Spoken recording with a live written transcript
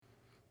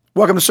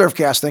Welcome to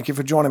Surfcast. Thank you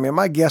for joining me.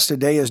 My guest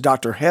today is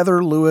Dr.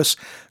 Heather Lewis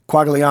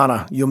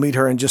Quagliana. You'll meet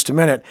her in just a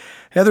minute.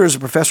 Heather is a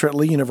professor at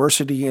Lee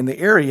University in the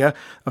area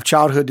of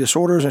childhood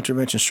disorders,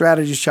 intervention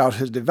strategies,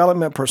 childhood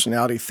development,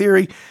 personality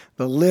theory.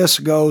 The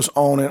list goes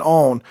on and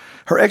on.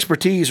 Her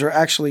expertise are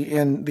actually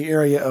in the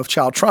area of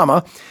child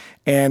trauma,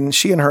 and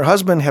she and her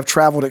husband have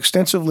traveled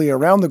extensively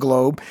around the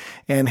globe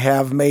and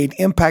have made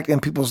impact in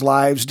people's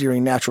lives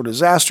during natural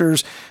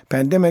disasters,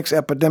 pandemics,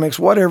 epidemics,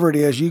 whatever it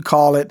is you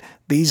call it.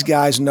 These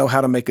guys know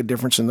how to make a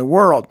difference in the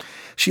world.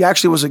 She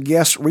actually was a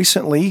guest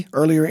recently,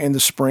 earlier in the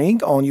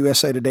spring, on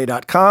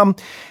usatoday.com.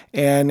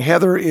 And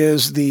Heather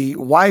is the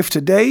wife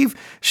to Dave.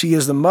 She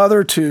is the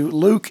mother to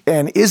Luke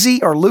and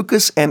Izzy, or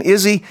Lucas and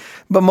Izzy.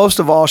 But most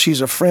of all, she's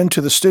a friend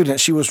to the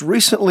students. She was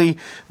recently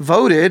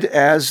voted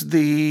as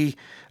the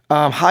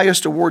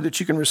highest award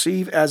that you can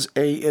receive as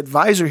a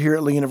advisor here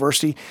at Lee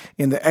University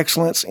in the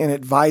Excellence in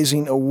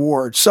Advising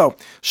Award. So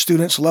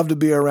students love to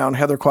be around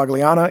Heather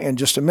Quagliana. In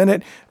just a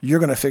minute, you're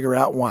going to figure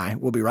out why.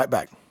 We'll be right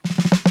back.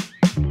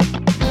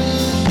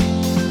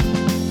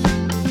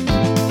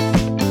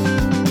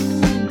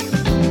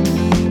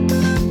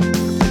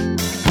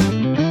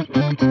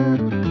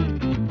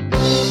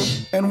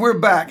 And we're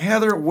back.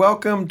 Heather,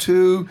 welcome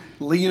to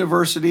Lee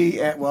University.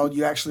 Well,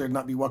 you actually would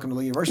not be welcome to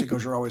Lee University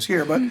because you're always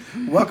here, but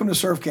welcome to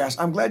Surfcast.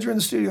 I'm glad you're in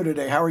the studio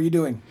today. How are you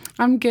doing?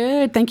 I'm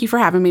good. Thank you for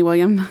having me,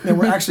 William. And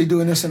we're actually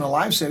doing this in a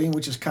live setting,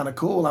 which is kind of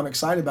cool. I'm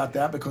excited about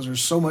that because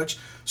there's so much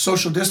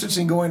social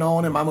distancing going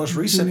on, and my most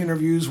recent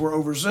interviews were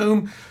over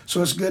Zoom,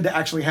 so it's good to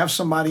actually have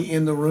somebody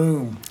in the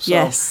room. So,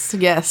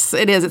 yes,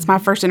 it is. It's my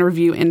first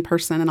interview in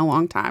person in a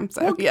long time.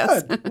 So, well,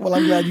 yes. Good. Well,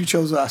 I'm glad you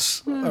chose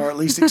us, or at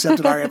least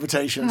accepted our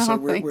invitation, so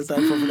we're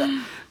thankful for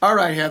that. All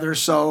right, Heather,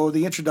 so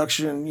the introduction,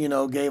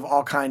 gave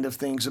all kind of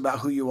things about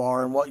who you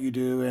are and what you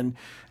do and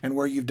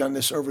where you've done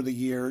this over the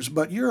years,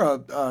 but you're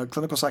a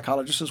clinical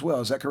psychologist as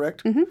well, is that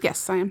correct? Mm-hmm.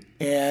 Yes, I am.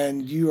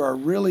 And you are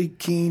really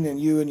keen, and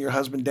you and your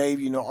husband,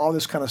 Dave, all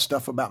this kind of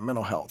stuff about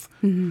mental health.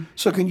 Mm-hmm.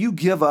 So can you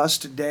give us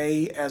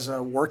today, as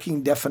a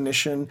working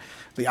definition,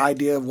 the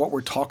idea of what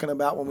we're talking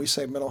about when we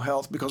say mental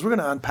health? Because we're going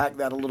to unpack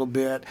that a little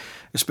bit,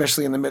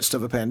 especially in the midst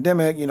of a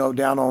pandemic,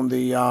 down on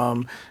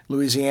the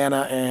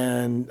Louisiana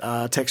and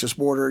Texas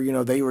border,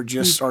 they were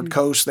just, our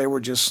coast, they were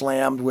just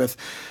slammed with,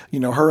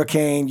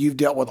 hurricane. You've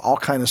dealt with all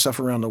kind of stuff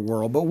around the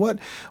world.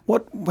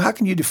 But how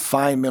can you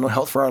define mental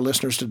health for our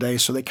listeners today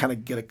so they kind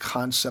of get a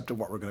concept of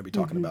what we're going to be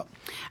talking about?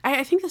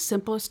 I think the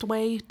simplest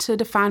way to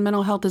define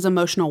mental health is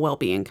emotional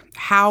well-being.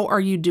 How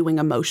are you doing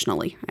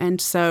emotionally? And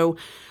so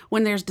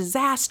when there's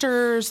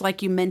disasters,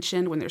 like you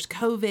mentioned, when there's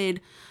COVID,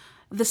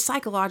 the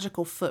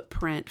psychological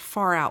footprint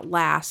far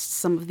outlasts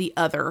some of the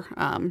other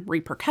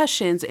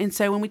repercussions. And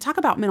so when we talk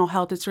about mental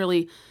health, it's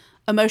really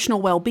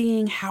emotional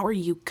well-being. How are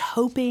you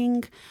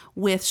coping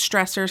with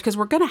stressors? Because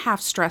we're going to have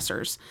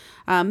stressors.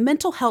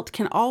 Mental health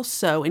can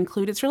also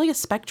include, it's really a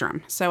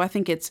spectrum. So I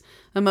think it's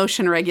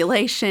emotion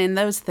regulation,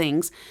 those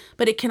things.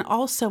 But it can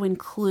also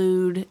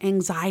include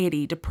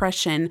anxiety,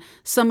 depression,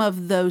 some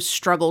of those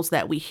struggles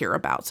that we hear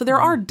about. So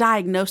there are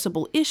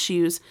diagnosable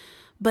issues,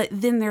 but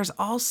then there's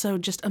also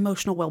just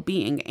emotional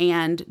well-being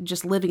and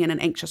just living in an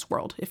anxious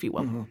world, if you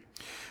will. Mm-hmm.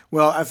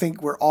 Well, I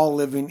think we're all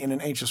living in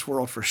an anxious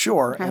world for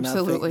sure.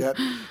 Absolutely. And I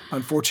think that,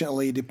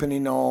 unfortunately,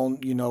 depending on,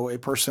 a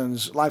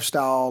person's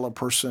lifestyle, a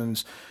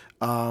person's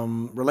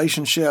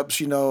relationships,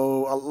 a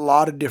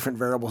lot of different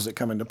variables that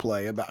come into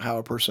play about how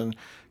a person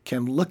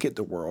can look at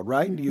the world,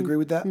 right? Mm-hmm. Do you agree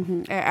with that?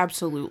 Mm-hmm.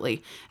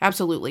 Absolutely.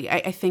 Absolutely.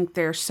 I think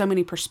there's so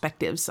many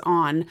perspectives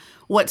on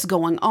what's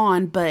going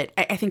on, but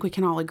I think we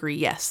can all agree,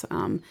 yes,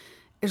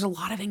 there's a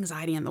lot of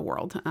anxiety in the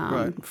world,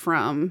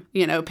 from,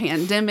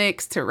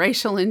 pandemics to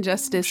racial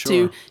injustice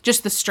to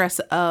just the stress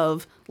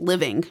of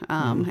living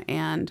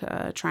and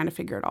trying to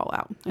figure it all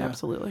out. Yeah.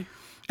 Absolutely.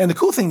 And the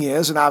cool thing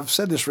is, and I've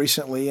said this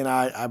recently, and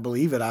I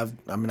believe it.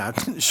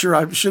 I'm sure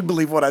I should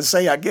believe what I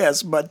say, I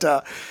guess, but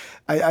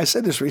I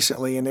said this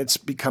recently, and it's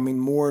becoming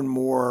more and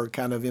more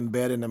kind of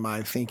embedded into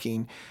my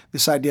thinking,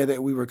 this idea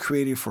that we were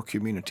created for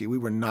community. We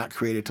were not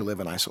created to live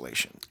in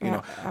isolation.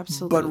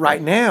 Absolutely. But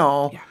right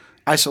now,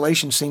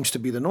 isolation seems to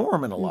be the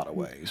norm in a lot of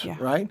ways,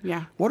 right?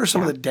 Yeah. What are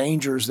some of the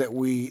dangers that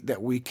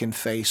we can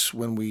face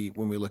when we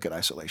look at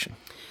isolation?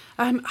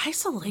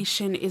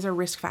 Isolation is a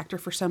risk factor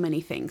for so many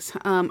things.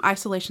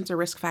 Isolation is a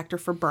risk factor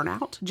for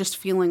burnout, just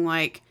feeling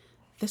like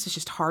this is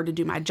just hard to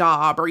do my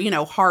job or,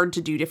 hard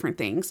to do different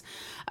things.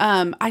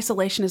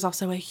 Isolation is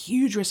also a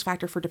huge risk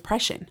factor for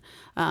depression.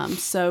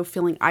 So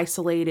feeling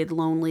isolated,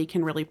 lonely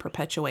can really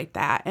perpetuate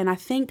that. And I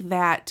think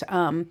that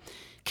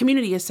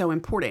community is so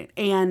important.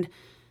 And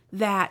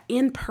that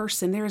in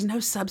person, there is no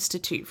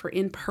substitute for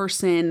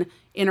in-person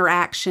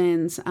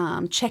interactions,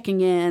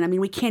 checking in. I mean,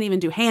 we can't even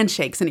do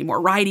handshakes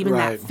anymore, right? Even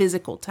that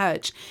physical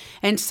touch.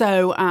 And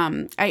so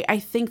I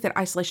think that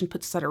isolation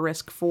puts us at a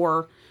risk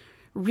for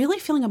really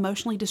feeling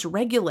emotionally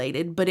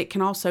dysregulated, but it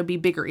can also be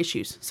bigger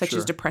issues such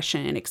as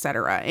depression, et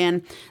cetera.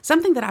 And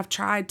something that I've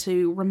tried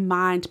to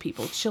remind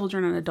people,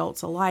 children and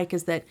adults alike,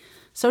 is that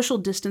social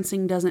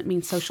distancing doesn't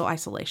mean social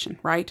isolation,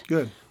 right?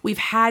 Good. We've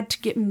had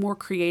to get more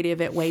creative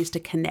at ways to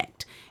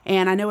connect.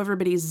 And I know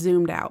everybody's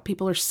Zoomed out.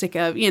 People are sick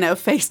of,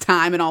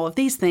 FaceTime and all of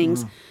these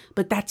things,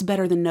 but that's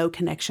better than no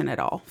connection at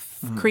all.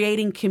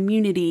 Creating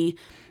community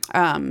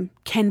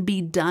can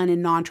be done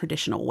in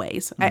non-traditional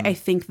ways. I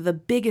think the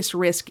biggest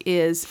risk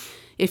is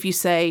if you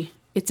say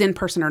it's in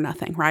person or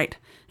nothing, right?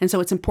 And so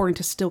it's important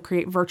to still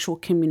create virtual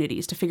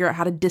communities, to figure out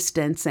how to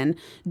distance and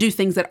do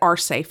things that are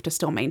safe to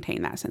still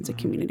maintain that sense of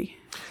community.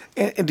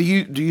 And do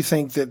you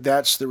think that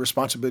that's the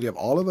responsibility of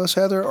all of us,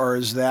 Heather, or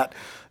is that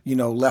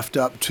left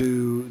up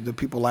to the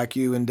people like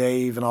you and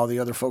Dave and all the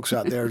other folks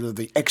out there,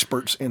 the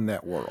experts in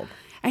that world?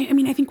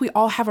 I think we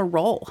all have a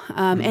role,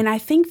 and I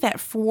think that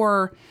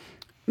for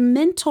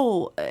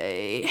mental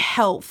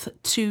health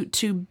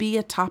to be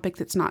a topic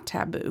that's not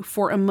taboo,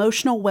 for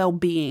emotional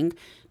well-being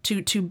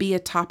to be a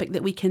topic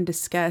that we can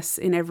discuss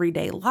in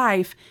everyday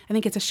life, I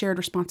think it's a shared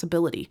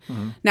responsibility.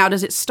 Now,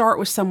 does it start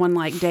with someone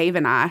like Dave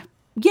and I?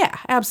 Yeah,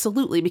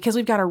 absolutely, because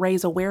we've got to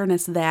raise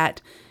awareness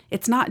that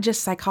it's not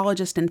just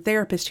psychologists and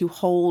therapists who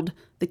hold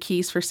the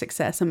keys for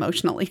success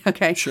emotionally,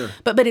 okay? Sure.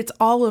 But it's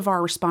all of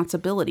our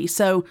responsibility.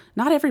 So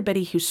not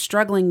everybody who's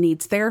struggling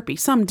needs therapy.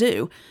 Some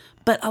do.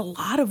 But a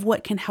lot of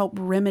what can help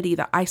remedy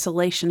the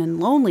isolation and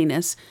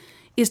loneliness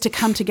is to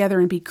come together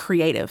and be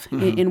creative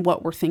in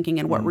what we're thinking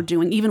and what we're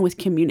doing, even with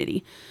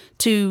community,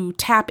 to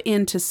tap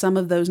into some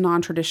of those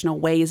non-traditional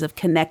ways of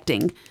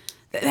connecting.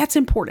 That's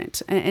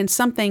important. And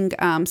something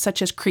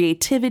such as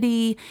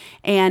creativity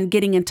and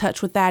getting in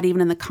touch with that,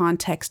 even in the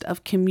context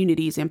of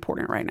community, is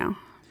important right now.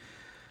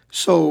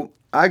 So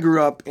I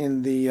grew up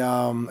in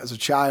as a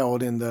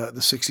child in the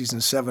 60s and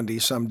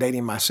 70s, so I'm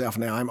dating myself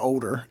now. I'm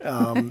older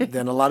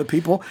than a lot of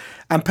people.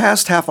 I'm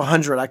past half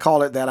 100. I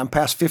call it that. I'm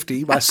past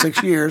 50 by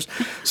 6 years.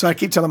 So I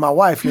keep telling my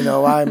wife,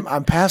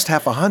 I'm past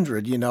half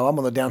 100. I'm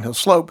on the downhill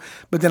slope.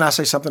 But then I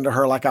say something to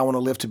her like I want to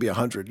live to be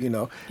 100,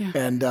 Yeah.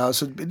 And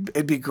so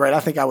it'd be great.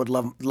 I think I would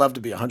love to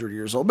be 100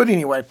 years old. But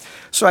anyway,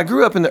 so I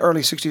grew up in the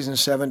early 60s and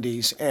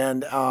 70s,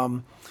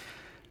 and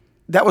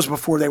that was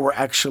before they were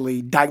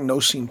actually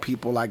diagnosing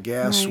people, I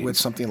guess, with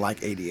something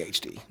like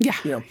ADHD.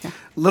 Yeah.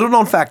 Little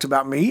known fact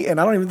about me, and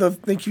I don't even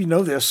think you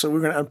know this, so we're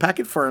going to unpack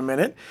it for a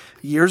minute.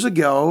 Years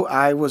ago,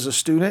 I was a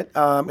student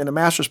in a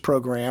master's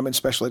program in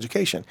special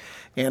education,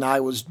 and I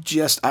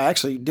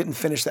actually didn't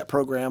finish that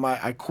program.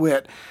 I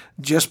quit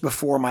just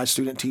before my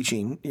student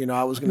teaching.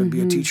 I was going to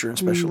be a teacher in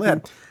special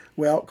ed.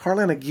 Well,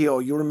 Carlina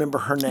Gill, you'll remember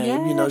her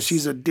name. Yes.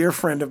 She's a dear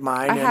friend of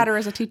mine. I had her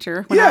as a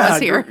teacher when I was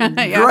here.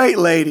 Great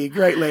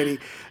lady.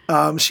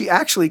 She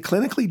actually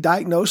clinically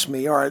diagnosed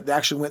me, or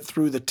actually went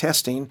through the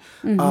testing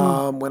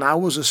when I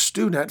was a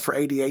student for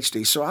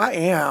ADHD. So I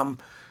am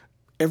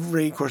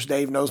of course,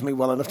 Dave knows me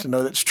well enough to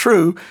know that's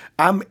true.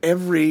 I'm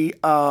every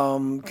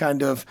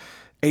kind of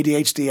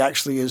ADHD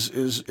actually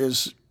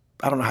is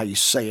I don't know how you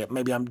say it.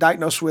 Maybe I'm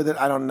diagnosed with it.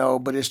 I don't know,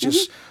 but it's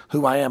just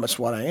who I am. It's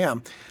what I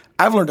am.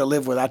 I've learned to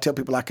live with it. I tell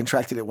people I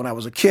contracted it when I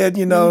was a kid,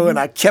 and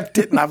I kept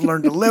it, and I've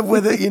learned to live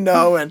with it,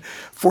 and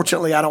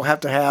fortunately I don't have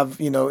to have,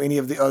 any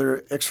of the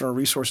other external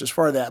resources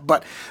for that.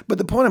 But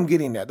the point I'm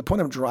getting at, the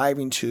point I'm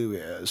driving to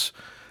is,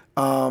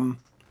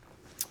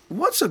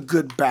 what's a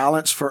good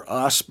balance for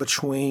us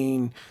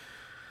between,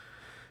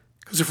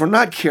 because if we're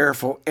not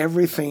careful,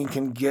 everything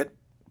can get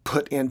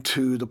put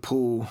into the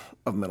pool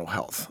of mental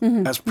health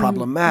as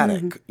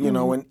problematic,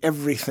 and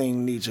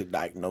everything needs a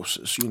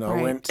diagnosis,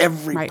 and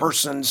every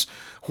person's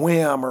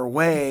whim or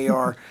way,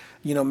 or,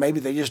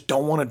 maybe they just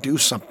don't want to do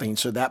something.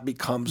 So that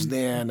becomes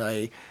then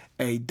a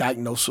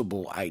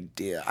diagnosable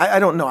idea. I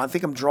don't know. I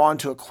think I'm drawn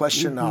to a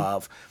question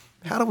of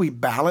how do we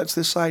balance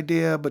this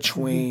idea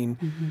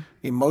between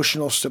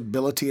emotional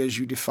stability as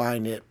you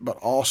define it, but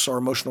also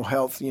emotional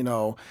health,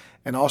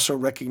 and also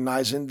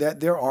recognizing that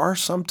there are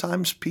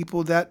sometimes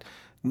people that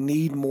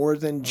need more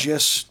than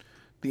just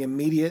the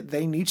immediate,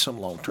 they need some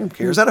long-term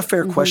care. Is that a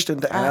fair question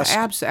to ask?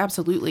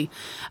 Absolutely.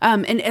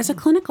 And as a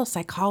clinical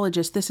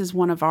psychologist, this is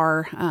one of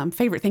our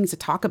favorite things to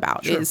talk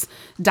about is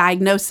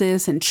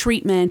diagnosis and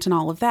treatment and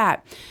all of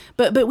that.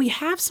 But we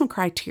have some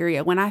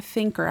criteria when I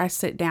think or I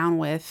sit down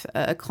with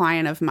a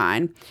client of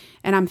mine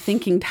and I'm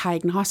thinking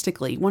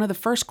diagnostically. One of the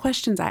first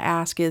questions I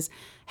ask is,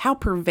 how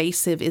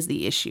pervasive is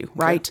the issue,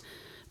 right? Okay.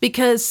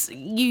 Because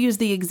you use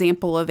the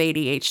example of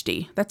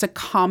ADHD. That's a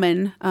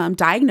common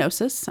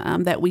diagnosis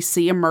that we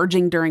see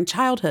emerging during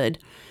childhood.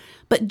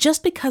 But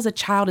just because a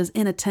child is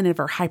inattentive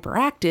or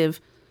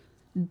hyperactive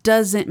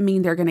doesn't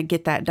mean they're going to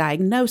get that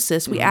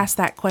diagnosis. We ask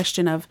that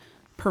question of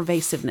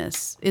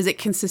pervasiveness. Is it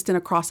consistent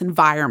across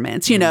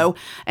environments,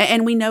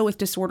 And we know with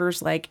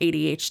disorders like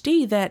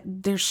ADHD that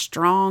there's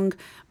strong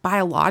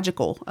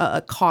biological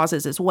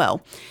causes as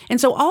well. And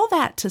so all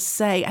that to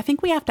say, I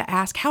think we have to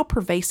ask, how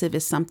pervasive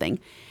is something?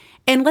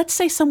 And let's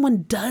say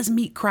someone does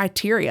meet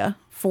criteria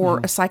for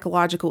a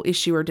psychological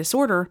issue or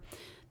disorder,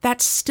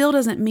 that still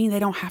doesn't mean they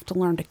don't have to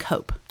learn to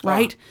cope,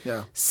 right?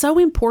 Yeah. So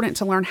important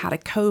to learn how to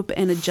cope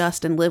and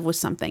adjust and live with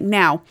something.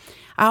 Now,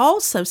 I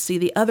also see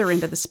the other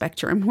end of the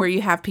spectrum where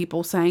you have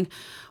people saying,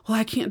 well,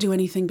 I can't do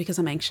anything because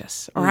I'm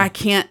anxious, or I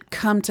can't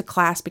come to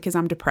class because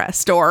I'm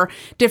depressed, or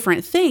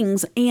different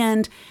things.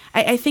 And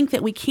I think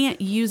that we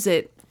can't use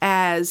it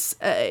as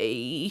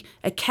a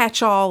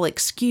catch-all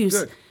excuse.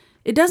 Good.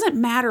 It doesn't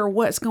matter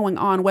what's going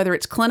on, whether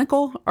it's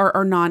clinical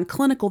or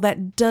non-clinical.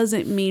 That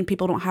doesn't mean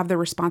people don't have the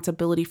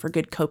responsibility for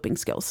good coping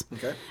skills.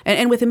 Okay.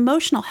 And with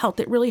emotional health,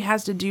 it really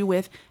has to do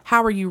with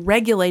how are you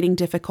regulating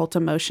difficult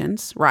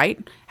emotions,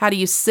 right? How do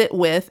you sit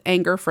with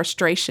anger,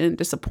 frustration,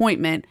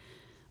 disappointment?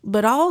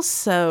 But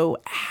also,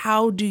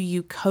 how do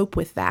you cope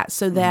with that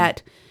so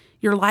that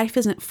your life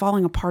isn't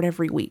falling apart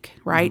every week,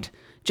 right?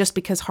 Just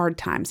because hard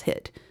times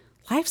hit.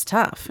 Life's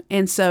tough.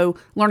 And so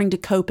learning to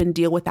cope and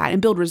deal with that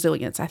and build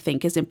resilience, I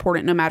think, is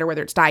important no matter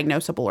whether it's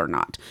diagnosable or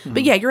not.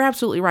 But yeah, you're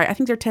absolutely right. I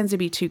think there tends to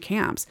be two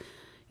camps.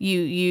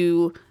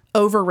 You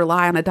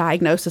over-rely on a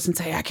diagnosis and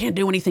say, I can't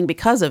do anything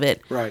because of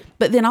it. Right.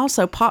 But then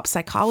also pop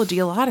psychology,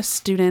 a lot of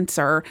students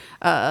or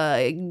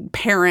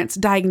parents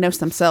diagnose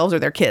themselves or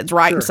their kids,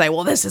 right? And say,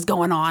 well, this is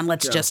going on.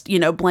 Let's just,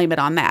 blame it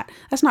on that.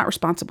 That's not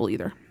responsible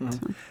either. So.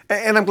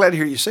 And I'm glad to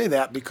hear you say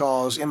that,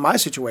 because in my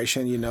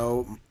situation,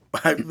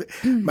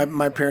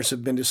 my parents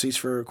have been deceased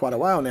for quite a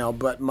while now,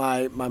 but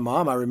my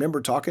mom, I remember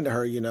talking to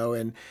her,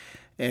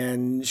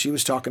 and she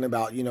was talking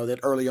about, that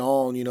early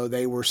on,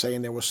 they were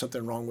saying there was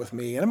something wrong with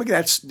me. And I mean,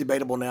 that's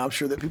debatable now. I'm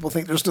sure that people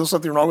think there's still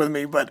something wrong with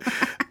me, but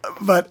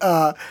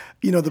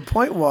the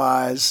point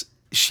was,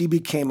 she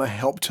became a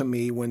help to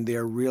me when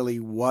there really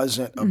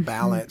wasn't a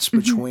balance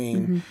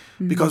between,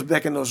 because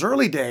back in those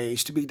early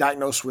days, to be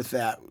diagnosed with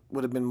that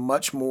would have been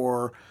much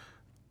more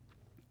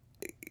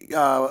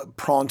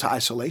prone to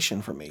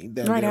isolation for me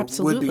than there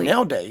would be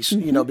nowadays,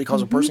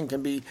 because a person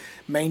can be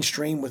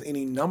mainstream with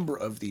any number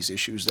of these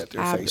issues that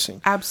they're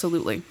facing.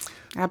 Absolutely.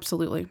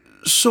 Absolutely.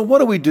 So what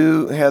do we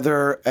do,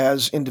 Heather,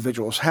 as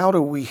individuals? How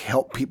do we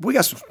help people? We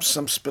got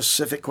some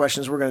specific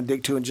questions we're going to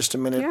dig to in just a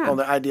minute on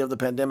the idea of the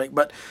pandemic.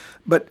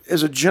 But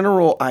as a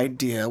general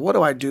idea, what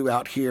do I do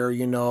out here,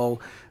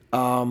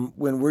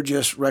 when we're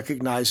just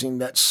recognizing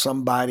that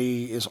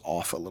somebody is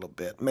off a little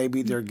bit?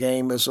 Maybe their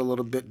game is a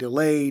little bit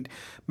delayed.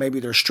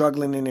 Maybe they're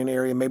struggling in an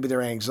area. Maybe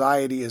their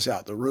anxiety is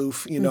out the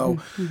roof.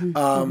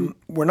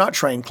 We're not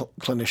trained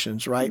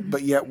clinicians, right?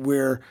 But yet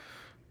we're,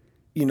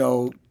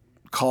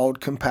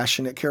 called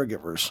compassionate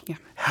caregivers. Yeah.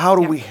 How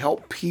do we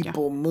help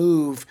people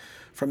move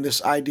from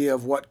this idea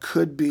of what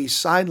could be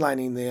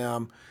sidelining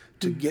them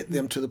to get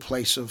them to the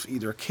place of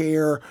either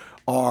care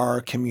or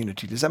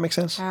community? Does that make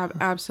sense?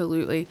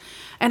 Absolutely.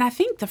 And I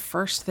think the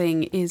first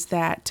thing is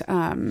that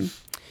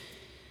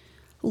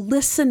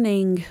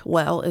listening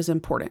well is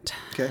important.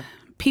 Okay.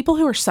 People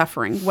who are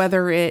suffering,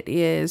 whether it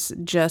is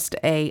just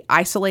a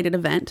isolated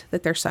event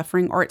that they're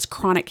suffering or it's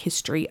chronic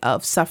history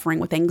of suffering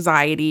with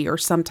anxiety or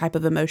some type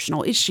of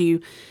emotional issue,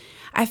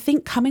 I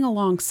think coming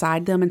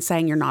alongside them and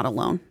saying you're not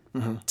alone.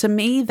 To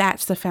me,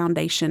 that's the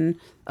foundation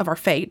of our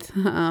faith,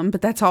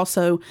 but that's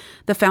also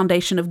the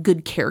foundation of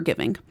good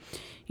caregiving.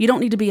 You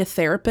don't need to be a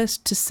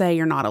therapist to say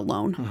you're not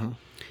alone.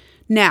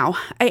 Now,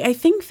 I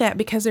think that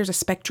because there's a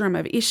spectrum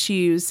of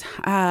issues,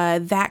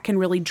 that can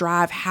really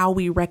drive how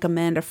we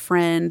recommend a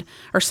friend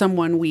or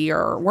someone we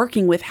are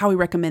working with, how we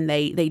recommend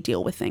they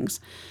deal with things.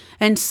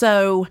 And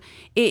so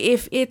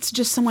if it's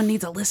just someone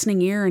needs a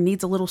listening ear and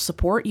needs a little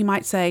support, you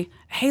might say,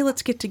 hey,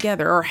 let's get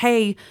together. Or,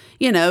 hey,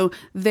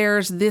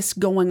 there's this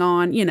going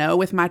on,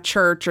 with my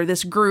church or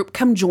this group,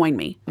 come join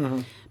me.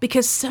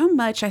 Because so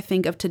much, I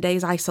think, of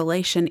today's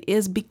isolation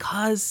is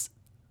because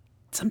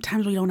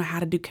sometimes we don't know how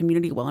to do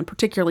community well, and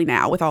particularly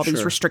now with all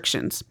these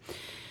restrictions.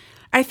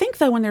 I think,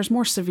 though, when there's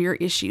more severe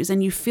issues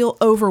and you feel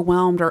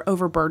overwhelmed or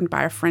overburdened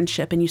by a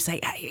friendship and you say,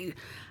 hey,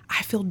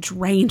 I feel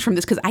drained from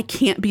this because I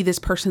can't be this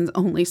person's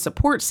only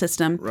support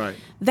system. Right.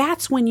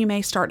 That's when you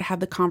may start to have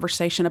the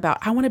conversation about,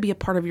 I want to be a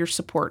part of your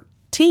support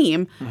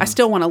team. I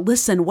still want to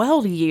listen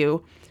well to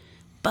you,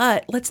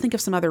 but let's think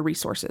of some other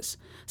resources.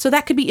 So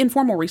that could be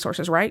informal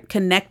resources, right?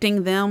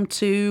 Connecting them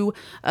to,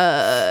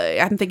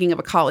 I'm thinking of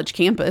a college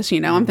campus,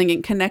 I'm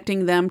thinking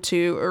connecting them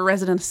to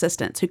resident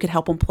assistants who could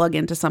help them plug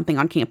into something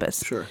on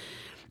campus. Sure.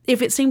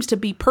 If it seems to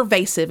be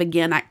pervasive,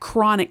 again, at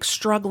chronic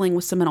struggling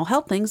with some mental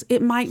health things,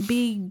 it might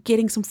be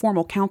getting some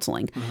formal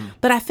counseling.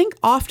 But I think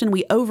often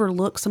we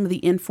overlook some of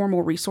the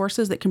informal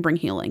resources that can bring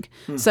healing.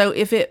 So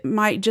if it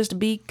might just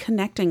be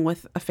connecting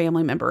with a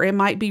family member, it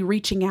might be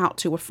reaching out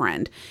to a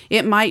friend,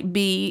 it might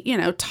be,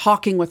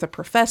 talking with a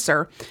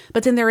professor,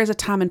 but then there is a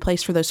time and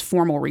place for those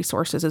formal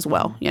resources as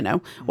well,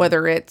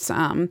 whether it's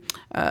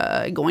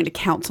going to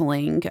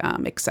counseling,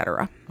 et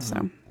cetera.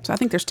 So I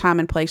think there's time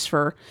and place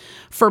for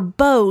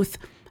both.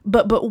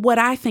 But what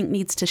I think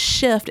needs to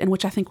shift, and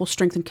which I think will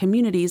strengthen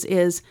communities,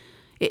 is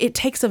it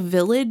takes a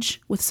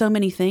village with so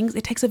many things.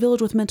 It takes a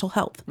village with mental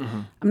health.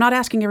 I'm not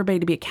asking everybody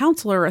to be a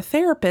counselor or a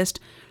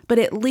therapist, but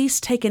at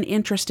least take an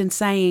interest in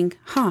saying,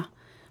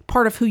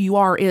 part of who you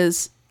are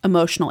is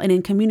emotional. And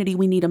in community,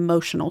 we need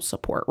emotional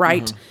support,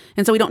 right?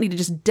 And so we don't need to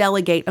just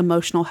delegate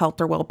emotional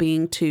health or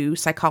well-being to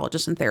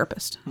psychologists and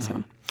therapists.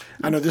 So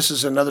I know this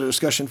is another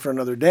discussion for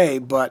another day,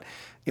 but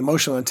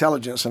emotional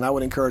intelligence, and I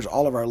would encourage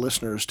all of our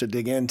listeners to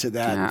dig into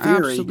that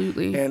theory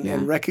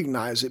and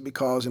recognize it,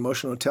 because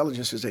emotional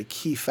intelligence is a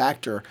key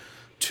factor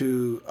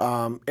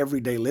to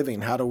everyday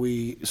living. How do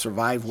we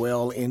survive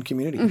well in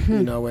community?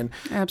 You know, and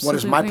what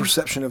is my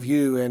perception of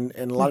you? And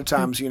a lot of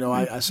times, you know,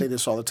 I say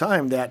this all the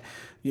time that,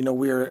 you know,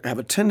 we have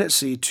a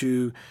tendency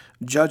to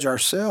judge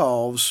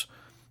ourselves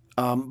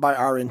by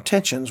our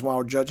intentions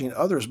while judging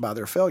others by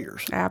their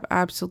failures.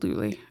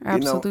 Absolutely. You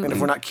know, and if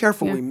we're not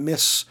careful, we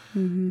miss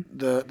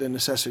the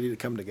necessity to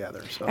come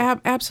together. So.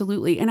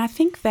 Absolutely. And I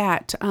think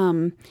that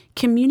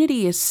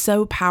community is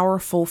so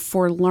powerful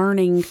for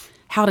learning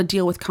how to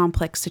deal with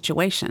complex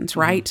situations,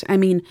 right? I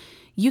mean,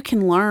 you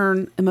can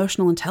learn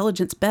emotional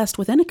intelligence best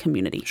within a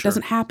community. It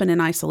doesn't happen in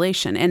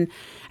isolation. And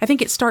I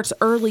think it starts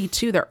early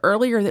too. The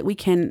earlier that we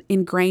can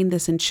ingrain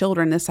this in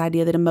children, this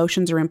idea that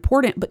emotions are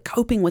important, but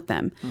coping with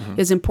them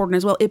is important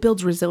as well. It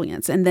builds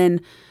resilience. And then,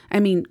 I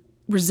mean,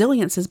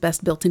 resilience is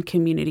best built in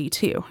community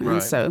too.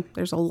 And so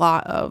there's a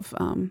lot of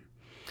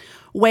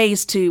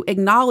ways to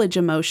acknowledge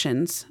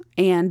emotions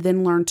and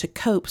then learn to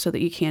cope so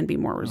that you can be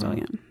more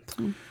resilient.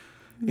 So.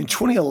 In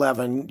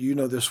 2011, you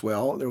know this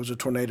well, there was a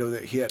tornado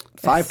that hit,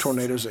 5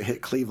 tornadoes that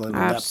hit Cleveland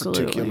on that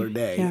particular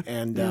day. Yeah.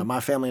 And my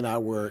family and I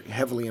were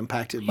heavily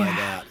impacted by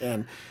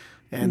that.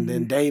 And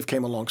then Dave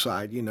came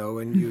alongside, you know,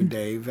 and you and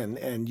Dave,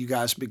 and you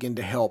guys begin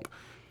to help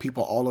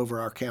people all over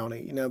our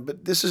county. You know,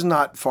 but this is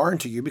not foreign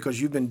to you because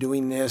you've been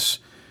doing this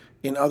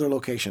in other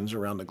locations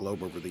around the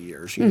globe over the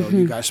years. You know,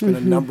 you guys spend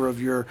a number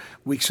of your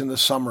weeks in the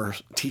summer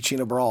teaching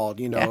abroad,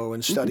 you know,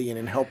 and studying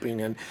and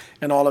helping and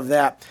all of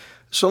that.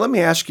 So let me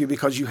ask you,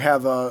 because you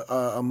have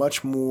a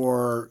much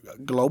more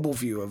global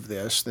view of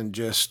this than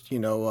just, you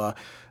know,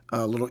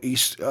 a little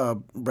East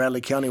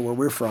Bradley County where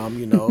we're from,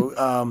 you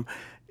know,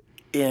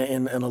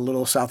 in a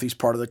little southeast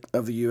part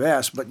of the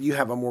U.S., but you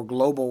have a more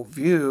global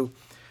view.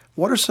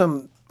 What are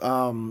some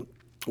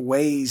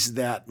ways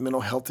that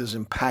mental health is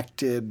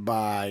impacted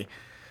by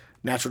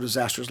natural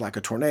disasters like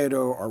a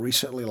tornado or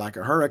recently like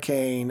a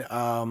hurricane?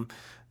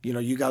 You know,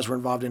 you guys were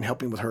involved in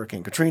helping with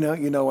Hurricane Katrina,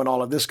 you know, and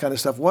all of this kind of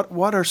stuff.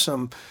 What are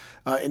some,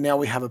 and now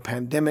we have a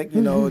pandemic,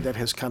 you know, that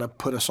has kind of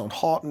put us on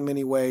halt in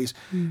many ways.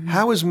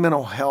 How is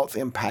mental health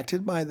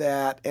impacted by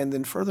that? And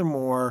then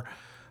furthermore,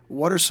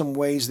 what are some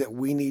ways that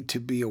we need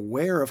to be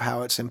aware of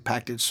how it's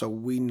impacted so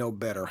we know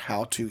better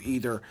how to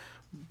either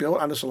build,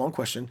 on this a long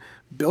question,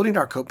 building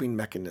our coping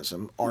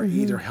mechanism or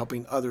either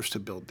helping others to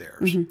build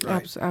theirs.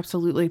 Right?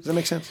 Absolutely. Does that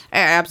make sense?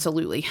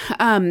 Absolutely.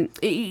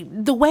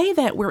 The way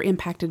that we're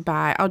impacted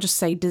by, I'll just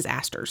say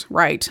disasters,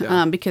 right?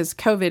 Yeah. Because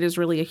COVID is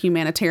really a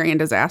humanitarian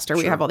disaster.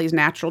 We have all these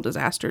natural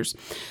disasters.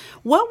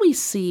 What we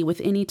see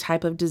with any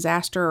type of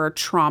disaster or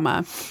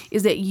trauma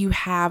is that you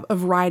have a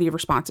variety of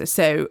responses.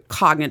 So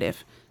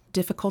cognitive.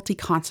 Difficulty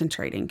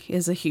concentrating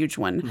is a huge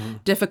one.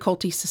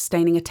 Difficulty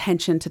sustaining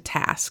attention to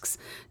tasks.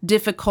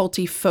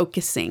 Difficulty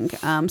focusing.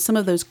 Some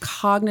of those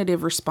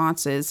cognitive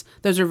responses,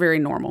 those are very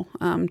normal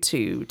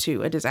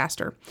to a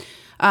disaster.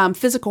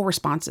 Physical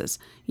responses.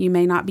 You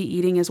may not be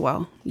eating as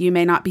well. You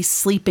may not be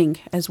sleeping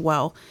as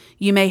well.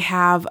 You may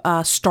have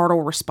a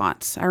startle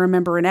response. I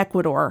remember in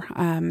Ecuador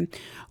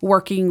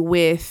working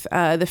with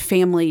the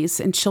families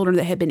and children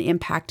that had been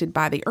impacted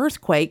by the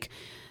earthquake.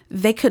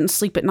 They couldn't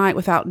sleep at night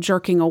without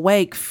jerking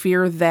awake,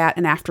 fear that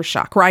an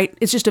aftershock, right?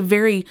 It's just a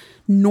very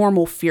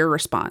normal fear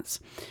response.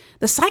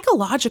 The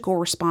psychological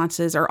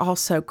responses are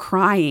also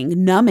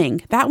crying,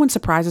 numbing. That one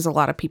surprises a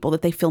lot of people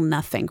that they feel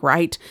nothing,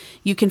 right?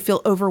 You can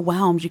feel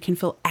overwhelmed. You can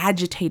feel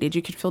agitated.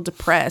 You can feel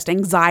depressed.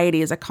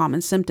 Anxiety is a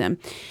common symptom.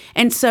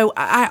 And so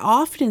I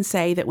often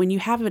say that when you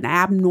have an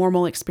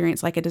abnormal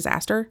experience like a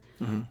disaster,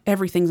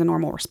 everything's a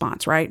normal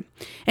response, right?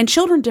 And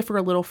children differ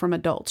a little from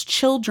adults.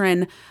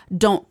 Children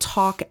don't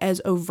talk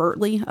as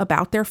overtly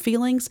about their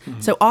feelings.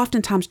 So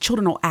oftentimes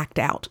children will act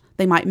out.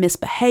 They might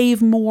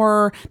misbehave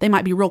more. They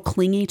might be real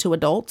clingy to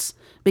adults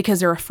because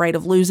they're afraid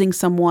of losing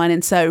someone.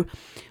 And so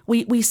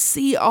we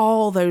see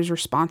all those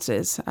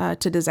responses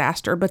to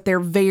disaster, but they're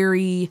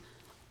very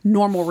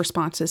normal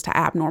responses to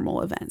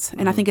abnormal events.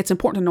 And I think it's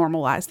important to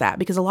normalize that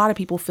because a lot of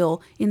people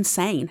feel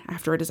insane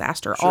after a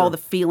disaster, all the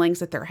feelings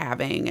that they're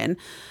having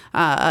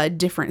and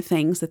different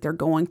things that they're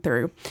going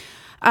through.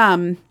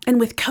 And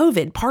with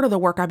COVID, part of the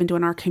work I've been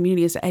doing in our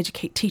community is to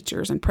educate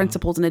teachers and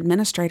principals and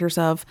administrators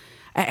of,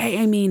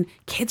 I mean,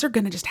 kids are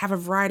going to just have a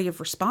variety of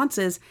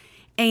responses.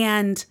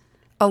 And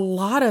a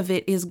lot of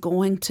it is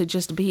going to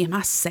just be, am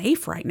I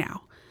safe right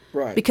now?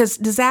 Right. Because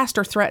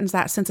disaster threatens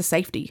that sense of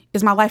safety.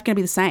 Is my life going to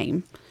be the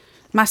same?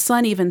 My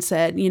son even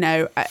said, you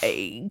know,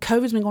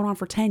 COVID's been going on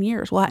for 10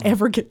 years. Will I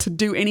ever get to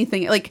do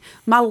anything? Like,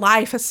 my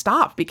life has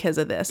stopped because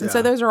of this. And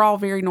so those are all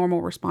very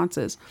normal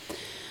responses.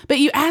 But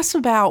you asked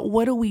about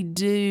what do we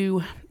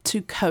do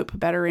to cope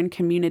better in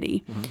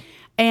community?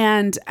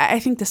 And I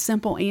think the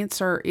simple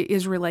answer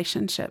is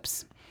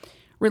relationships.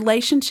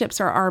 Relationships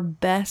are our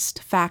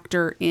best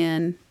factor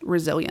in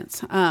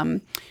resilience.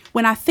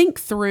 When I think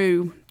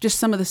through just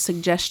some of the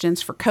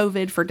suggestions for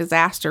COVID, for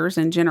disasters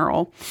in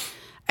general,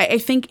 I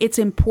think it's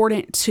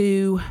important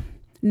to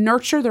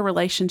nurture the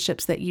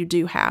relationships that you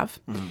do have.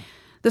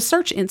 The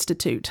Search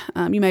Institute,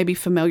 you may be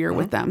familiar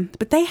with them,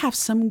 but they have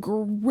some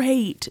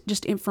great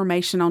just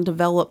information on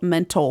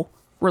developmental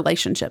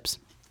relationships.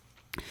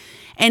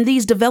 And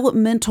these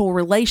developmental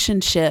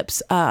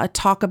relationships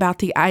talk about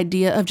the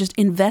idea of just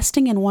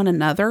investing in one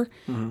another,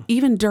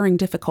 even during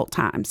difficult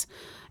times,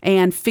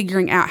 and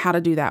figuring out how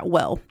to do that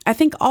well. I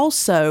think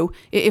also,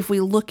 if we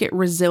look at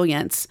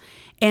resilience,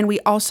 and we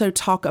also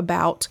talk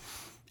about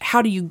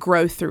how do you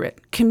grow through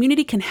it,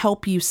 community can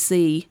help you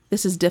see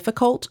this is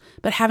difficult,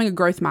 but having a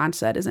growth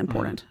mindset is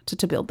important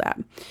to build that.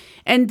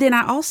 And then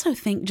I also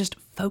think just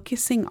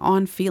focusing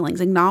on feelings,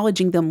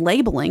 acknowledging them,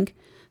 labeling,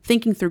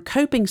 thinking through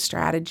coping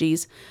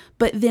strategies,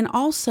 but then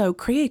also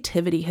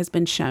creativity has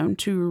been shown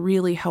to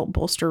really help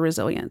bolster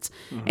resilience.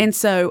 And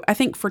so I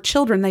think for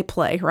children, they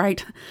play,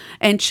 right?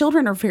 And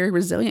children are very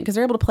resilient because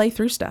they're able to play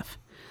through stuff.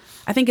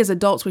 I think as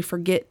adults, we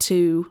forget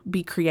to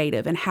be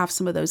creative and have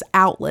some of those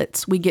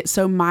outlets. We get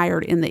so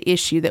mired in the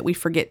issue that we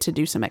forget to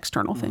do some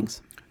external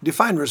things.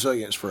 Define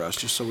resilience for us,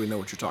 just so we know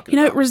what you're talking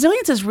about.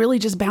 Resilience is really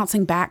just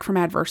bouncing back from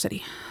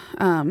adversity.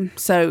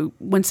 So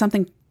when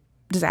something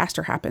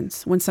disaster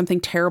happens, when something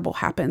terrible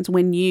happens,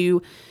 when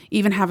you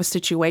even have a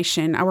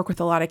situation, I work with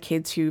a lot of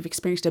kids who've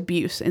experienced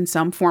abuse in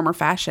some form or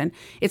fashion.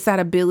 It's that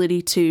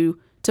ability to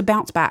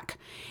bounce back.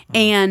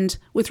 And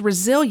with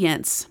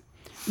resilience,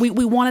 we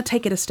want to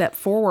take it a step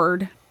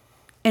forward,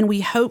 and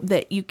we hope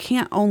that you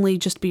can't only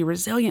just be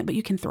resilient, but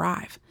you can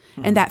thrive.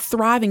 And that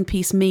thriving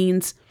piece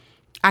means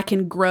I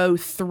can grow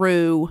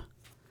through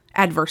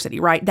adversity,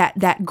 right?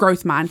 That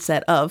growth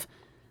mindset of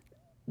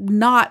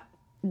not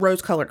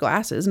rose-colored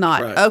glasses,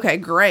 not, okay,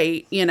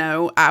 great,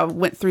 I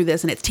went through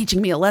this and it's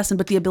teaching me a lesson,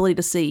 but the ability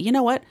to see, you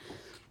know what,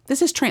 this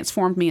has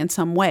transformed me in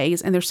some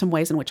ways, and there's some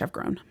ways in which I've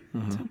grown.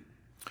 So,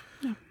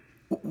 yeah.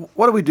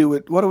 What do we do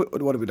with,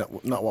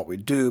 not what we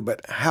do,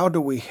 but how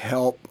do we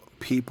help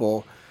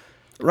people?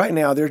 Right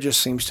now, there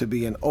just seems to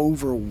be an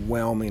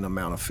overwhelming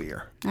amount of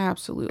fear.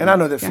 Absolutely. And I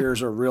know that fear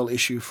is a real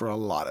issue for a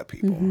lot of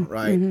people,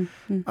 right?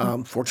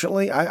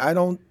 Fortunately, I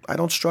don't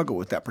struggle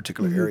with that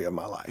particular area of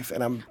my life,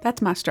 and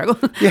that's my struggle.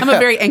 I'm a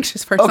very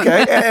anxious person.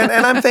 Okay,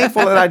 and I'm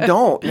thankful that I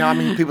don't.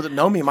 People that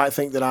know me might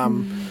think that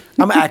I'm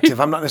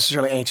active. I'm not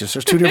necessarily anxious.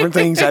 There's two different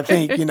things, I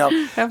think.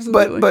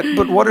 Absolutely.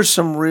 But what are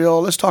some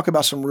real? Let's talk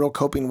about some real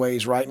coping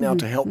ways right now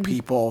to help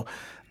people.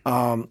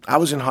 I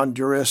was in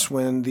Honduras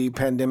when the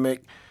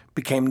pandemic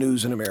became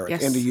news in America,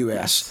 in the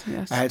U.S.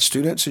 Yes. I had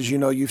students, as you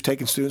know, you've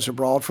taken students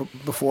abroad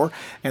before,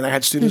 and I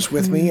had students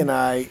with me, and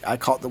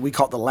we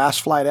caught the last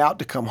flight out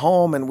to come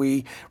home, and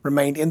we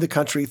remained in the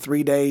country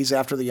 3 days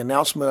after the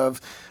announcement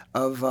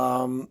of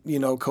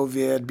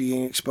COVID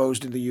being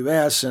exposed in the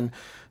U.S., and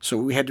so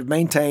we had to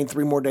maintain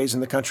 3 more days in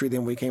the country,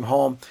 then we came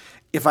home.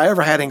 If I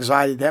ever had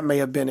anxiety, that may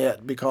have been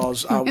it,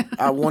 because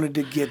I wanted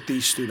to get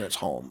these students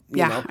home.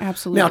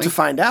 Absolutely. Now, to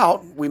find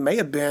out, we may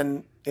have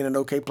been in an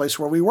okay place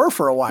where we were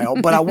for a while,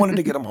 but I wanted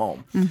to get them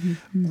home.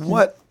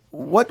 What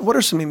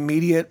are some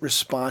immediate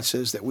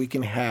responses that we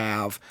can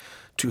have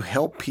to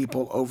help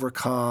people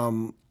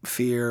overcome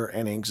fear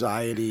and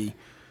anxiety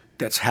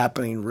that's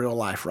happening in real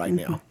life right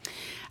now?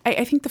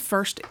 I think the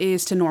first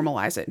is to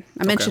normalize it.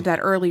 I mentioned that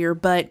earlier,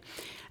 but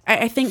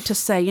I think to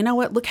say, you know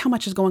what, look how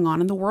much is going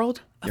on in the world.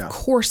 Of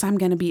course I'm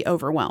going to be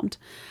overwhelmed.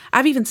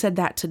 I've even said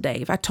that to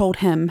Dave. I told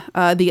him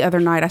the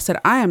other night, I said,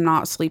 I am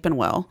not sleeping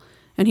well.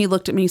 And he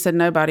looked at me and said,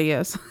 nobody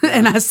is.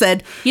 And I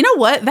said, you know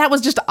what? That was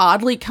just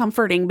oddly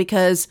comforting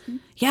because,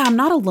 I'm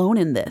not alone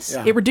in this.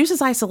 It reduces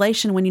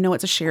isolation when you know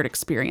it's a shared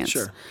experience.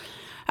 Sure.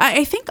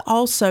 I think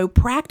also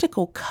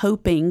practical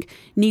coping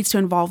needs to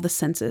involve the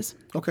senses.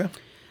 Okay.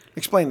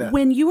 Explain that.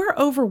 When you are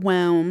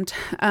overwhelmed,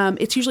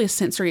 it's usually a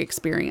sensory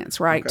experience,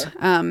 right?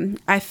 Okay.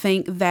 I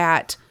think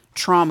that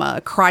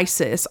trauma,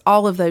 crisis,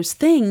 all of those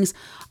things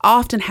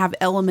often have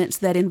elements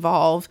that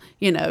involve,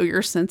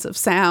 your sense of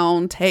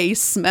sound,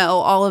 taste, smell,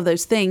 all of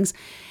those things.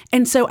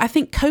 And so I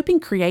think coping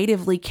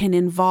creatively can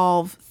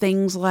involve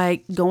things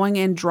like going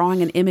and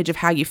drawing an image of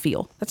how you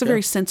feel. That's a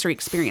very sensory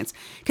experience.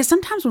 Because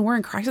sometimes when we're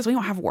in crisis, we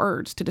don't have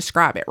words to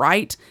describe it,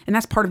 right? And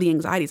that's part of the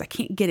anxiety is I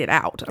can't get it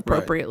out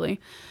appropriately.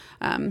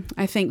 Right.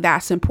 I think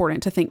that's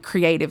important to think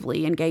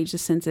creatively, engage the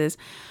senses.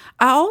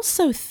 I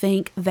also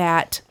think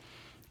that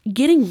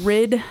getting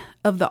rid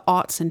of the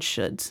oughts and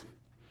shoulds.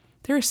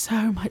 There is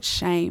so much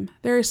shame.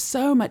 There is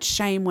so much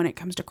shame when it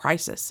comes to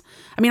crisis.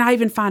 I mean, I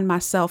even find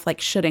myself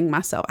shoulding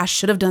myself. I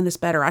should have done this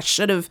better. I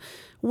should have.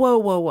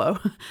 Whoa.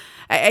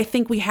 I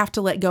think we have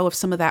to let go of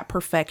some of that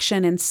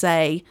perfection and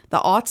say the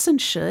oughts and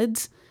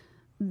shoulds,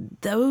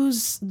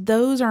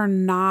 those are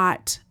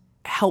not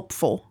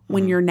helpful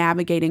when you're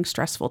navigating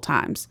stressful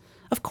times.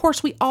 Of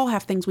course, we all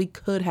have things we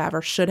could have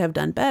or should have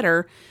done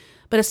better,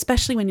 but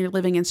especially when you're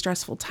living in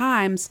stressful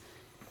times,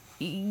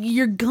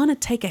 you're going to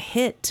take a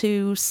hit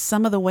to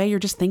some of the way you're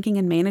just thinking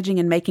and managing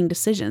and making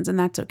decisions, and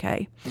that's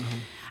okay.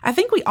 I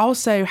think we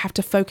also have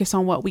to focus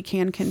on what we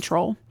can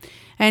control.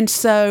 And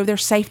so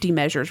there's safety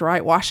measures,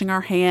 right? Washing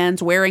our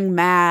hands, wearing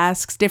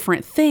masks,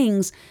 different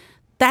things.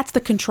 That's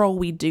the control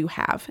we do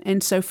have.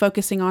 And so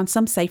focusing on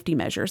some safety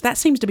measures. That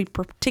seems to be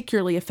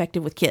particularly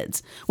effective with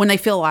kids when they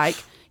feel like,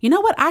 you know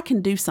what, I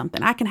can do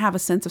something. I can have a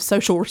sense of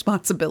social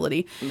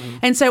responsibility.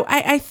 And so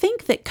I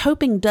think that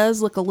coping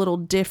does look a little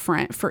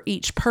different for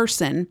each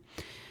person.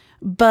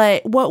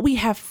 But what we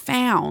have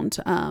found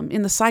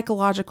in the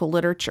psychological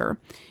literature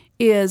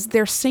is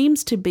there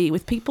seems to be,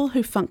 with people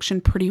who function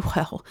pretty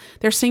well,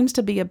 there seems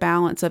to be a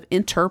balance of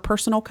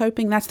interpersonal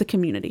coping. That's the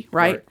community,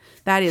 right?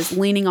 That is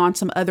leaning on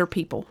some other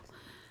people.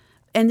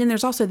 And then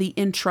there's also the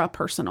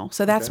intrapersonal.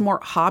 So that's more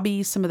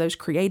hobbies, some of those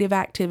creative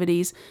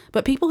activities.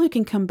 But people who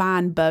can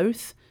combine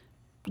both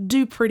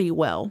do pretty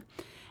well.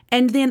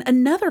 And then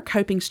another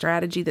coping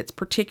strategy that's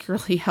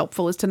particularly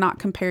helpful is to not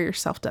compare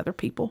yourself to other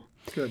people.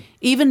 Good.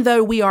 Even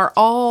though we are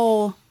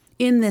all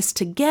in this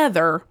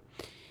together,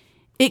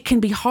 it can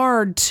be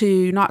hard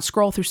to not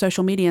scroll through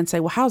social media and say,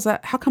 well,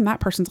 how come that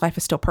person's life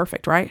is still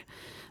perfect, right?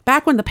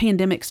 Back when the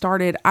pandemic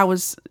started, I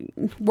was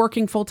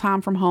working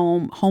full-time from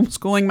home,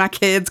 homeschooling my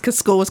kids because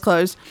school was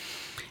closed.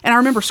 And I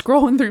remember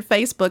scrolling through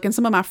Facebook, and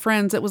some of my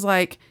friends, it was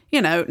like,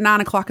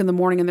 9:00 in the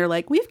morning, and they're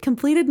like, we've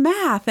completed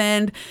math,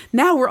 and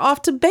now we're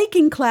off to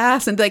baking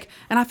class. And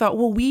I thought,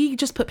 well, we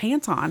just put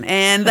pants on.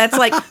 And that's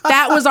like,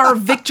 that was our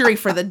victory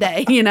for the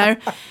day,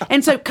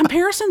 And so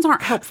comparisons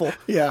aren't helpful.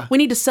 Yeah. We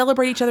need to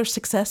celebrate each other's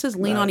successes,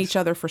 lean on each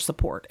other for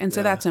support. And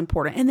so that's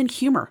important. And then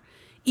humor.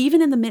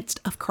 Even in the midst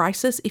of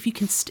crisis, if you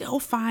can still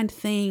find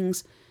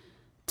things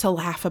to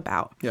laugh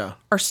about,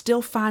 or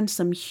still find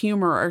some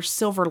humor or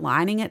silver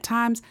lining at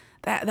times,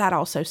 that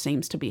also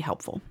seems to be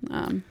helpful.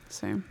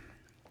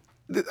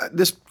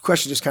 This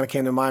question just kind of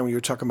came to mind when you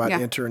were talking about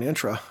inter and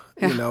intra.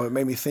 It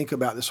made me think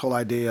about this whole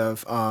idea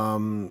of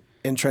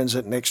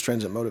intrinsic and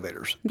extrinsic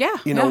motivators.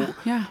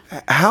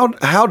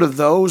 How do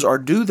those, or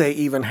do they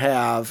even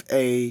have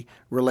a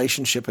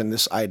relationship in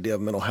this idea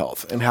of mental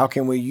health? And how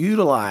can we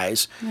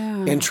utilize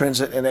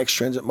intrinsic and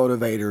extrinsic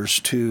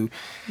motivators to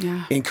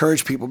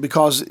encourage people?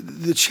 Because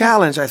the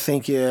challenge, I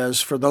think, is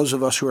for those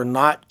of us who are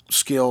not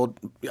skilled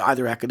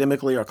either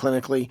academically or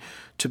clinically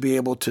to be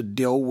able to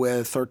deal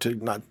with, or to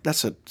not,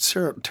 that's a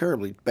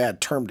terribly bad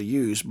term to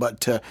use,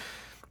 but to,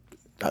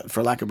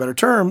 for lack of a better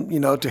term,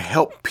 to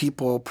help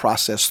people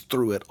process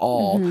through it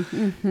all.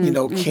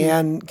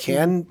 Can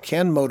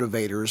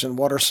motivators, and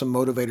what are some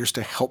motivators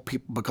to help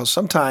people? Because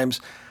sometimes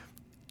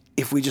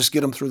if we just get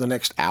them through the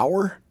next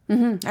hour.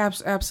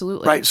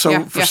 Absolutely. Right.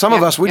 So for some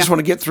of us, we just want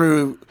to get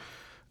through.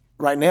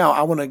 Right now,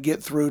 I want to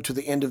get through to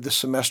the end of the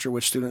semester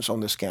with students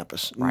on this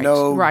campus.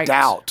 No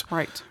doubt.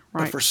 Right.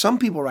 But for some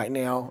people right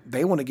now,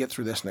 they want to get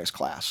through this next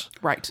class.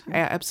 Right.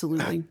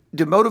 Absolutely.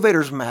 Do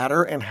motivators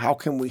matter, and how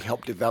can we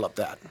help develop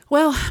that?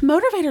 Well,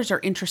 motivators are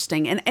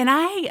interesting. And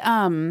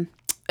I,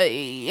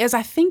 as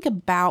I think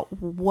about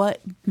what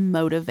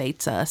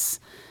motivates us,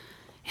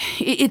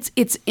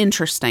 it's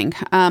interesting.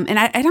 And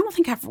I don't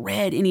think I've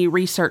read any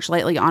research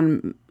lately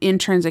on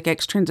intrinsic,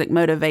 extrinsic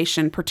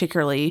motivation,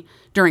 particularly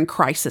during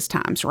crisis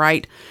times,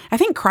 right? I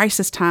think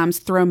crisis times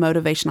throw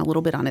motivation a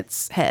little bit on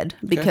its head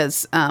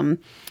because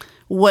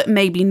what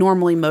may be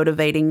normally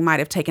motivating might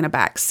have taken a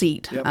back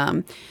seat.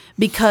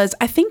 Because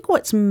I think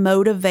what's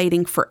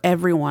motivating for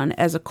everyone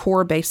as a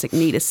core basic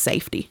need is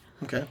safety.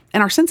 Okay.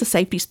 And our sense of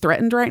safety is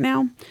threatened right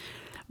now.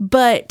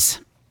 But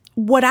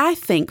what I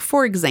think,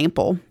 for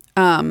example,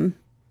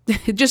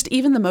 just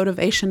even the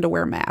motivation to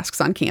wear masks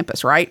on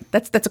campus, right?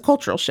 That's a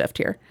cultural shift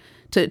here.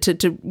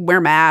 To wear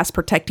masks,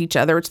 protect each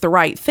other, it's the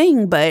right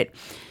thing. But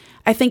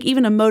I think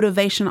even a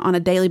motivation on a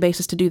daily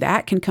basis to do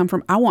that can come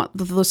from, I want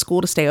the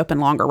school to stay open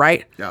longer,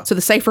 right? Yeah. So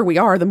the safer we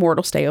are, the more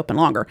it'll stay open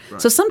longer.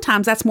 Right. So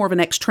sometimes that's more of an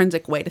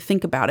extrinsic way to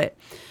think about it.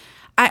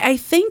 I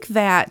think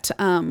that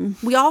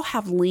we all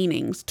have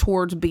leanings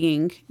towards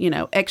being,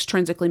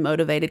 extrinsically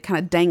motivated, kind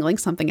of dangling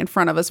something in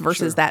front of us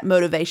versus that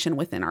motivation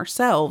within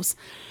ourselves.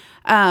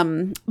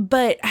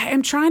 But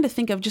I'm trying to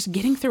think of just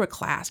getting through a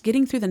class,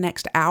 getting through the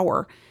next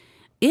hour.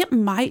 It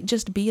might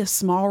just be a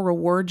small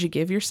reward you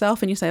give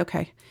yourself, and you say,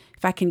 okay,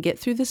 if I can get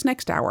through this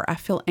next hour, I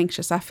feel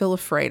anxious, I feel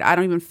afraid, I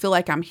don't even feel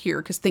like I'm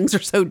here because things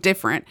are so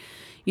different.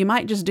 You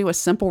might just do a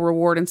simple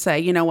reward and say,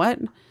 you know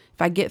what?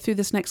 If I get through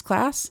this next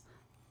class,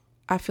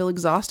 I feel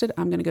exhausted,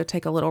 I'm going to go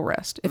take a little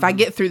rest. If I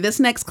get through this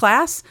next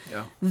class,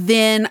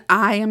 then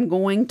I am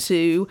going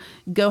to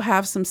go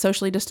have some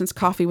socially distanced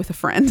coffee with a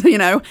friend,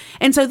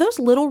 And so those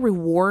little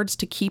rewards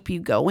to keep you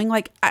going,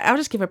 like I'll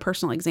just give a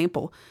personal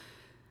example.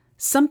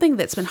 Something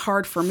that's been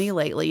hard for me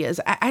lately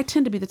is I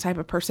tend to be the type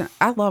of person,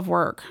 I love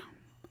work.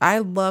 I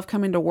love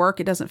coming to work.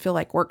 It doesn't feel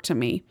like work to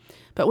me.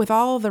 But with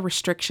all the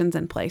restrictions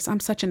in place,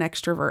 I'm such an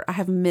extrovert. I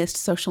have missed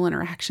social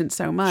interaction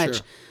so much.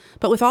 Sure.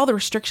 But with all the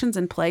restrictions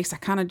in place, I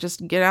kind of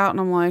just get out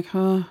and I'm like,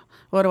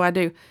 what do I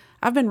do?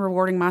 I've been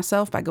rewarding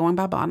myself by going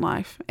by Bond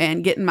Life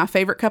and getting my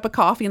favorite cup of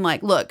coffee and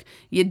like, look,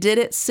 you did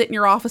it. Sit in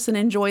your office and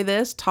enjoy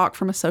this. Talk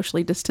from a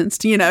socially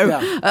distanced,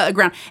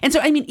 ground. And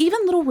so,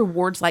 even little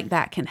rewards like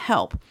that can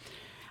help.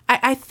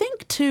 I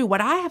think, too,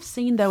 what I have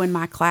seen, though, in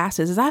my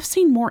classes is I've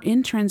seen more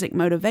intrinsic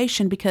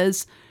motivation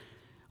because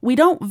we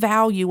don't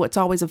value what's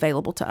always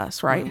available to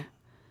us, right? Mm-hmm.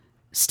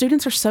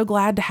 Students are so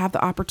glad to have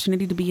the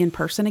opportunity to be in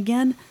person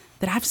again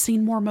that I've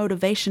seen more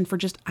motivation for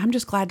I'm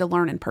just glad to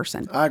learn in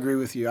person. I agree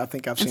with you. I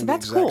think I've seen the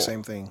exact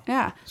same thing.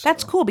 Yeah,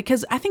 that's cool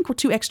because I think we're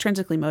too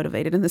extrinsically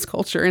motivated in this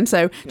culture. And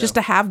so just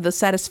to have the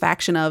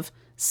satisfaction of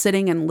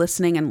sitting and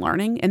listening and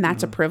learning, and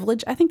that's a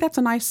privilege, I think that's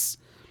a nice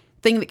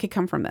thing that could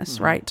come from this,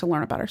 right? To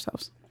learn about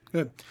ourselves.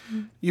 Good.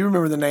 You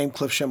remember the name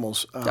Cliff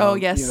Schimmels. Oh,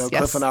 yes. You know, yes.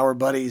 Cliff and I were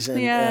buddies,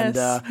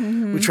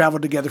 and we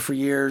traveled together for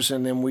years,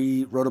 and then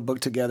we wrote a book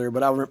together.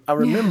 But I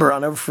remember,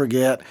 I'll never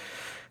forget,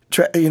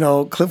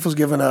 Cliff was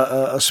given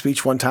a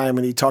speech one time,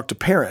 and he talked to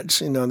parents,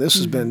 and this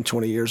has been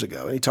 20 years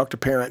ago. And he talked to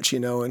parents,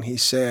 and he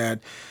said,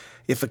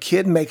 if a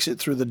kid makes it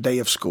through the day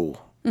of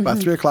school, by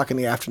 3 o'clock in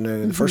the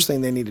afternoon, the first thing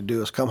they need to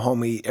do is come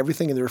home, eat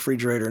everything in the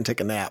refrigerator, and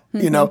take a nap.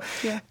 And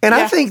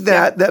I think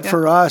that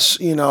for us,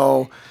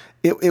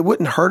 it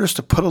wouldn't hurt us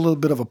to put a little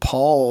bit of a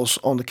pause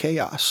on the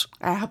chaos.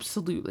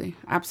 Absolutely.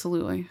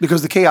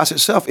 Because the chaos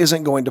itself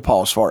isn't going to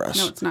pause for us.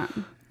 No, it's not.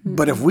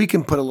 But if we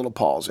can put a little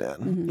pause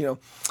in,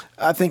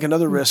 I think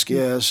another risk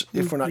is,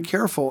 if we're not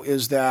careful,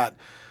 is that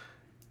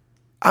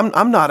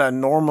I'm not a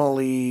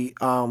normally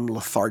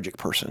lethargic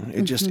person.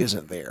 It just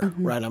isn't there,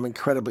 right? I'm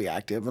incredibly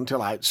active until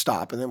I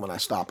stop, and then when I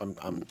stop,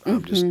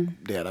 I'm just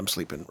dead. I'm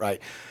sleeping, right?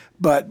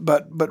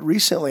 But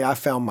recently I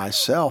found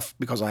myself,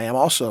 because I am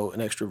also an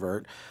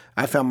extrovert,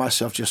 I found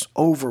myself just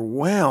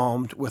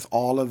overwhelmed with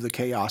all of the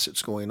chaos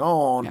that's going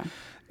on,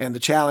 and the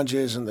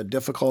challenges and the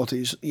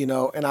difficulties,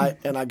 and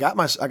I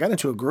got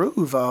into a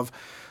groove of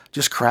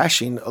just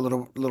crashing a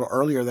little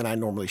earlier than I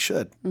normally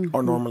should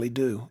or normally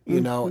do,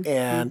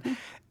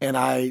 and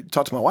I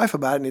talked to my wife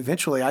about it, and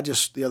eventually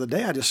the other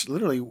day I just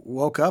literally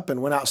woke up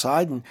and went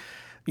outside and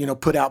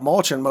put out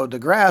mulch and mowed the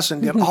grass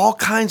and did all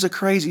kinds of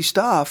crazy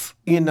stuff,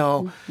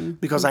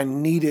 because I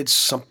needed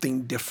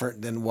something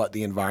different than what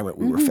the environment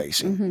we were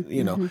facing,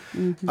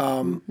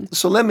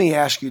 So let me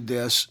ask you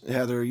this,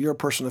 Heather, you're a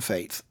person of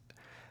faith.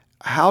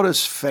 How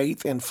does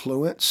faith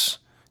influence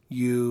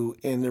you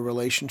in the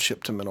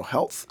relationship to mental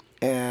health?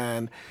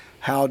 And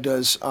how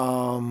does,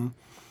 and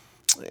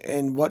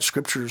what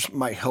scriptures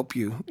might help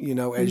you,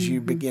 as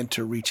you begin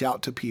to reach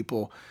out to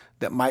people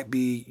that might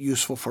be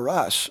useful for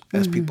us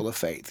as people of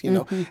faith,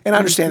 And I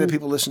understand that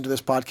people listen to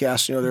this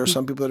podcast, there are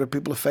some people that are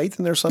people of faith,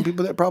 and there are some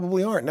people that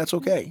probably aren't, and that's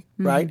okay,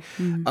 right?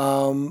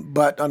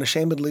 But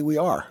unashamedly we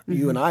are.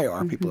 You and I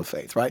are people of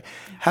faith, right?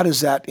 How does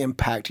that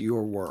impact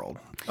your world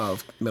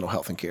of mental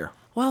health and care?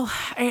 Well,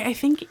 I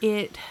think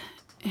it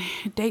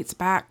dates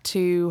back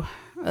to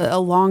a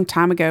long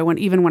time ago,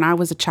 when I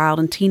was a child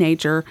and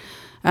teenager,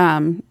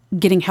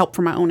 getting help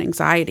for my own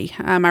anxiety.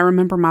 I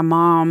remember my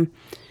mom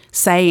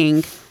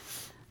saying,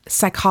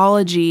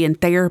 psychology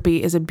and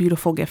therapy is a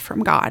beautiful gift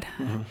from God.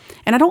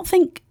 And I don't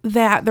think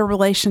that the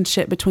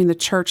relationship between the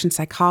church and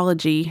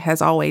psychology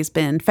has always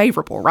been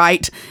favorable,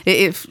 right?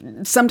 If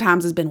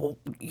sometimes it's been, well,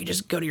 you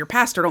just go to your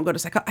pastor, don't go to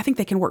psychology. I think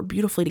they can work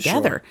beautifully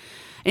together. Sure.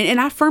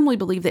 And I firmly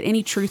believe that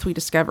any truth we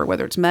discover,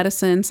 whether it's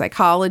medicine,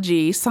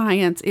 psychology,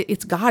 science,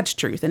 it's God's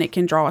truth, and it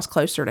can draw us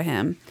closer to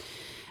Him.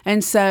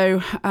 And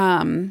so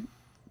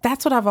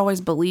that's what I've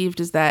always believed,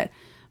 is that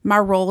my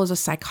role as a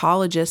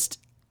psychologist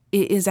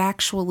is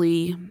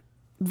actually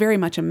very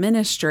much a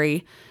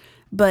ministry,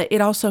 but it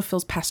also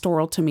feels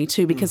pastoral to me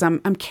too, because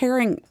I'm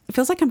caring. It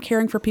feels like I'm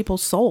caring for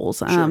people's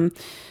souls. Sure.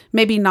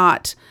 Maybe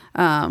not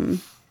the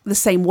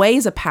same way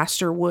as a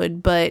pastor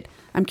would, but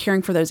I'm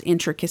caring for those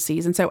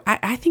intricacies. And so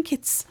I think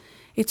it's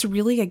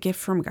really a gift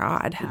from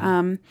God.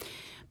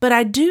 But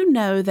I do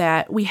know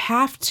that we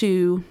have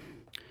to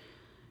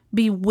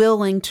be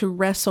willing to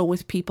wrestle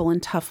with people in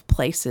tough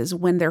places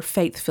when their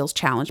faith feels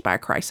challenged by a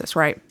crisis,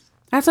 right?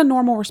 That's a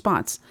normal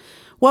response.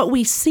 What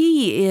we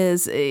see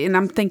is, and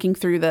I'm thinking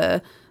through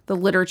the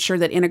literature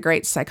that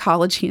integrates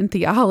psychology and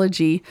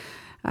theology,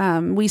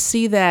 we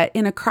see that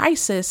in a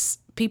crisis,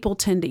 people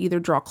tend to either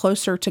draw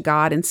closer to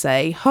God and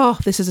say, oh,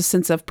 this is a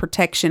sense of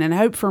protection and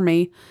hope for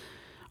me,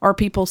 or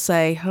people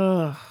say,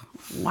 oh,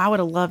 why would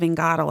a loving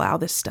God allow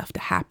this stuff to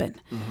happen?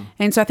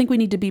 And so I think we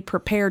need to be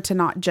prepared to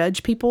not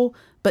judge people,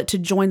 but to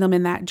join them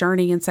in that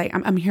journey and say,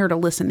 I'm here to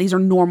listen. These are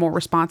normal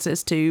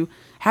responses to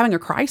having a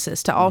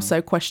crisis, to also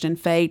question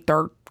faith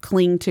or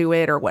cling to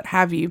it or what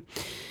have you.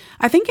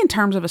 I think in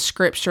terms of a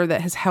scripture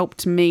that has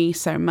helped me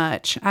so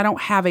much, I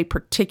don't have a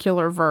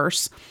particular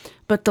verse,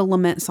 but the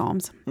Lament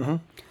Psalms.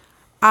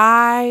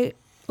 I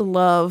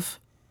love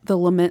the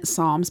Lament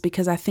Psalms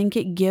because I think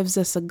it gives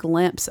us a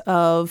glimpse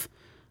of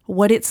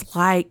what it's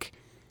like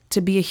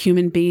to be a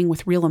human being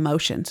with real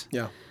emotions.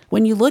 Yeah.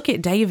 When you look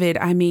at David,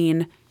 I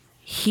mean,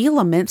 he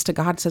laments to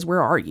God and says,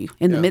 where are you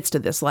in the midst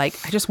of this? Like,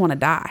 I just want to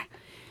die.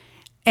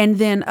 And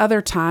then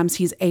other times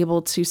he's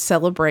able to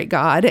celebrate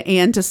God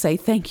and to say,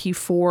 thank you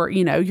for,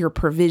 your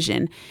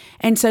provision.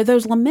 And so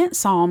those lament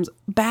psalms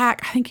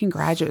back, I think in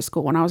graduate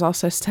school, when I was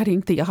also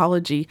studying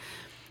theology,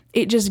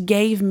 it just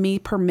gave me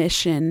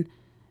permission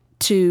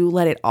to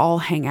let it all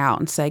hang out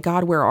and say,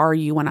 God, where are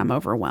you when I'm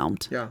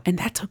overwhelmed? Yeah. And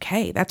that's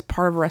okay. That's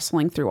part of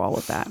wrestling through all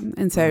of that.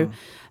 And so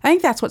I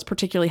think that's what's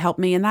particularly helped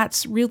me. And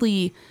that's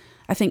really,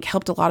 I think,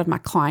 helped a lot of my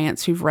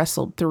clients who've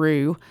wrestled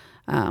through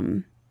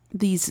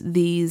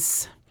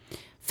these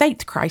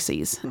faith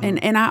crises.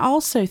 And I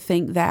also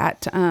think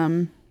that,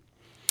 I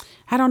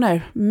don't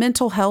know,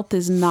 mental health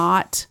is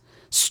not,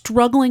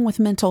 struggling with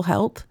mental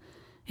health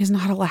is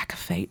not a lack of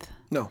faith.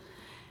 No.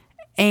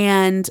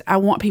 And I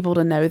want people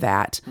to know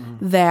that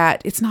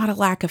it's not a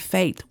lack of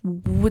faith.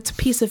 It's a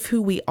piece of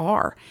who we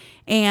are.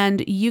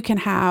 And you can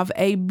have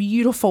a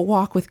beautiful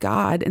walk with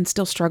God and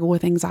still struggle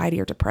with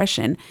anxiety or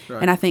depression.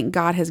 Right. And I think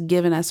God has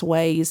given us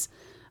ways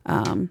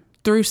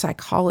through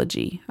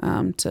psychology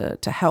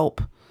to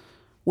help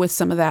with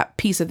some of that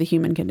piece of the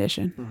human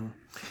condition. Mm-hmm.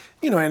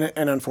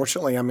 And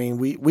unfortunately, I mean,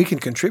 we can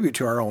contribute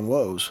to our own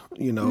woes,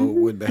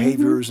 with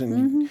behaviors.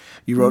 And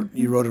you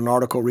wrote an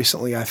article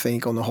recently, I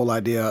think, on the whole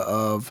idea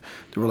of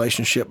the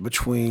relationship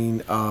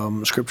between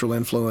scriptural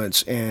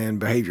influence and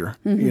behavior.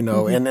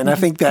 And I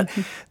think that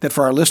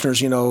for our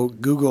listeners,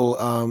 Google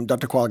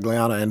Dr.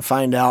 Quagliana and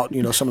find out,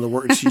 some of the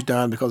work that she's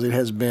done, because it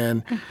has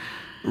been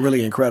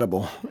really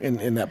incredible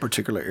in that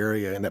particular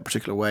area, in that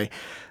particular way.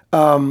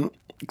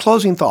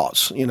 Closing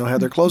thoughts,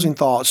 Heather, closing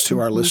thoughts to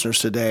our listeners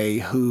today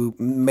who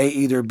may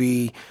either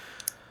be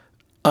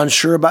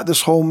unsure about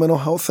this whole mental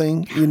health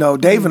thing.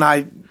 Dave and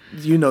I,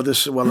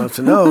 this well enough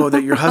to know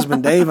that your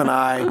husband Dave and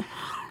I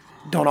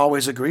don't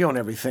always agree on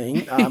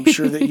everything. I'm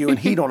sure that you and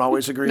he don't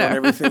always agree on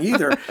everything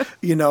either,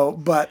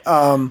 but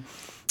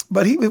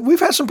we've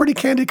had some pretty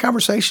candid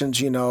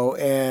conversations,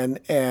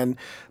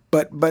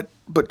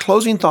 But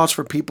closing thoughts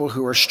for people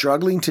who are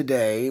struggling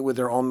today with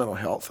their own mental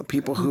health,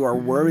 people who are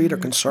worried or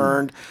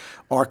concerned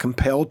or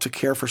compelled to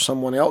care for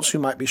someone else who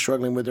might be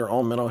struggling with their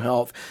own mental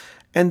health,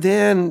 and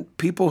then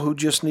people who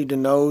just need to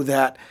know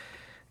that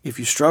if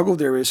you struggle,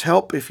 there is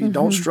help. If you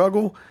don't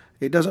struggle,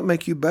 it doesn't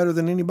make you better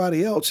than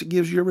anybody else. It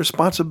gives you a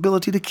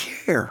responsibility to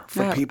care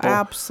for people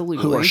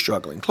who are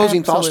struggling.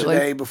 Closing thoughts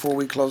today before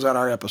we close out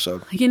our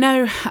episode.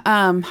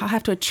 I'll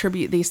have to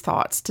attribute these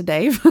thoughts to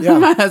Dave,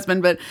 my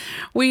husband, but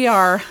he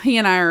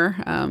and I are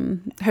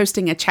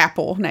hosting a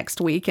chapel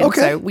next week. And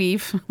so we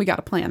got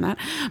to plan that.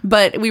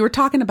 But we were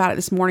talking about it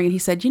this morning, and he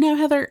said,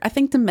 Heather, I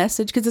think the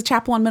message, because it's a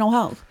chapel on mental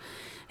health.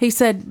 He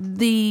said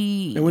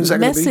the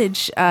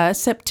message,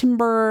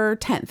 September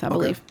 10th, I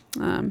believe.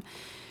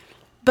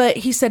 But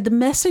he said, the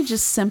message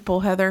is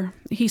simple, Heather.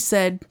 He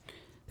said,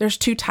 there's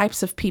two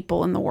types of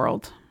people in the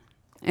world.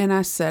 And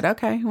I said,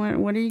 okay,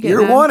 what are you getting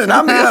You're at? one and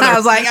I'm the other. I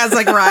was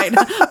like, right.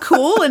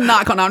 Cool and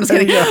not cool. No, I'm just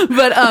kidding.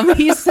 But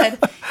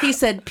he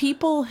said,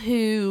 people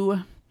who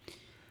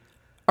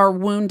are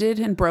wounded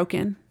and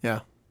broken.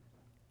 Yeah.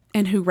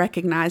 And who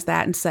recognize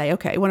that and say,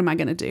 okay, what am I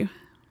going to do?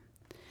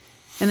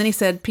 And then he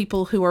said,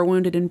 people who are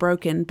wounded and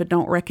broken but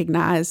don't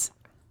recognize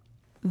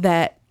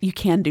that you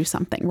can do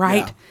something,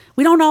 right? Yeah.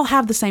 We don't all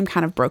have the same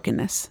kind of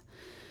brokenness,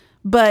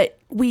 but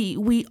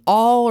we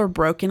all are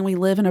broken. We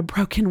live in a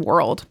broken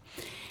world.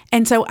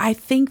 And so I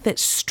think that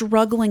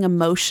struggling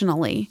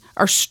emotionally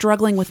or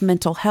struggling with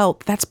mental health,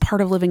 that's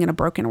part of living in a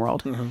broken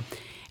world. Mm-hmm.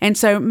 And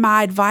so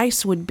my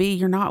advice would be,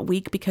 you're not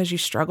weak because you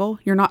struggle.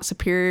 You're not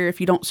superior if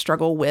you don't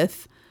struggle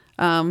with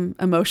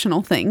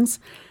emotional things.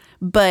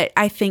 But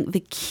I think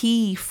the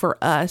key for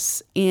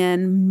us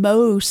in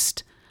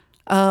most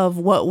of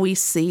what we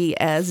see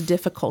as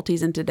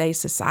difficulties in today's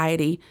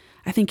society,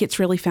 I think it's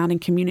really found in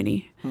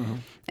community. Mm-hmm.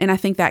 And I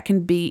think that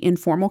can be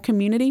informal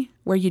community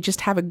where you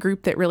just have a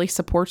group that really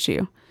supports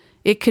you.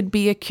 It could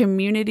be a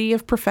community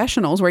of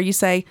professionals where you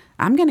say,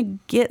 I'm going to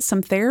get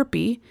some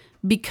therapy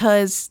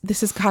because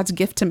this is God's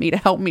gift to me to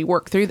help me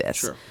work through this.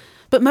 Sure.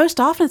 But most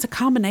often it's a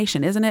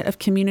combination, isn't it, of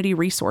community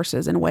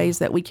resources and ways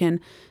that we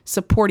can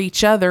support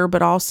each other,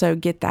 but also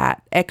get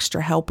that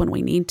extra help when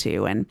we need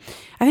to. And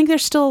I think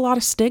there's still a lot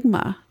of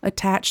stigma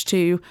attached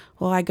to,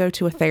 well, I go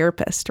to a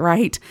therapist,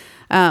 right?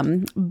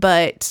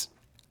 But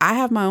I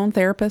have my own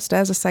therapist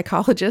as a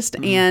psychologist,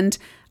 and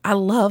I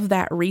love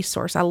that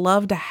resource. I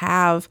love to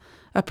have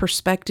a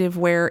perspective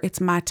where it's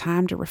my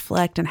time to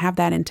reflect and have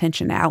that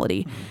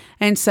intentionality. Mm-hmm.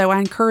 And so I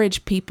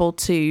encourage people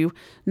to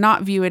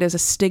not view it as a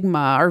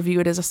stigma or view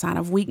it as a sign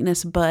of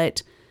weakness,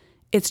 but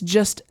it's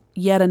just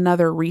yet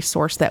another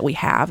resource that we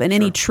have. And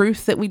any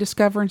truth that we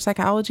discover in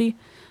psychology,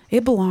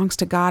 it belongs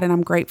to God, and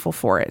I'm grateful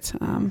for it.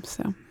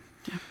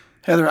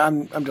 Heather,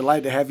 I'm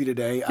delighted to have you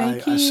today.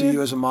 I see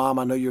you as a mom.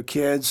 I know your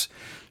kids,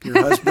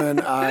 your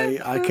husband.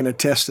 I can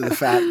attest to the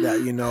fact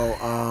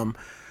that,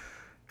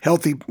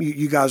 healthy.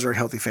 You guys are a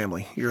healthy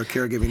family. You're a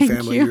caregiving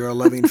family. You're a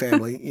loving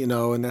family,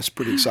 and that's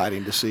pretty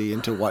exciting to see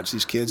and to watch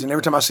these kids. And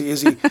every time I see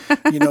Izzy,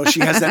 she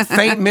has that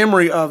faint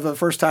memory of the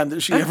first time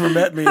that she ever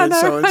met me. And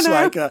so it's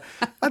like,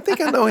 I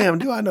think I know him.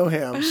 Do I know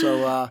him?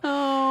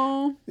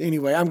 So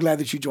anyway, I'm glad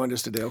that you joined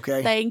us today,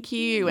 okay? Thank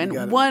you.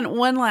 And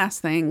one last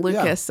thing,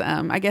 Lucas,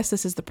 I guess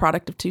this is the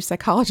product of two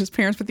psychologist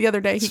parents, but the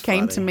other day he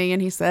came to me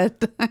and he said,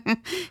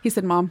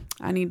 Mom,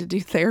 I need to do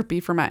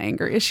therapy for my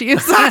anger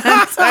issues.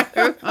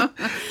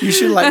 You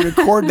should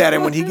record that,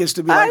 and when he gets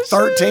to be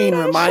 13,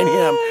 remind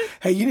him,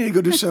 hey, you need to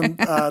go do some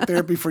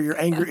therapy for your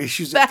anger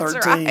issues at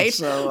 13. Right.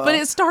 So, but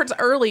it starts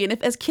early, and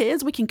if as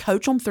kids we can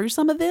coach them through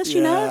some of this,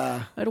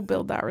 it'll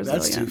build that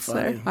resilience. That's too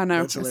funny. So, I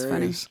know. That's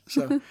hilarious.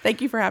 Funny. So,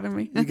 thank you for having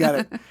me. You got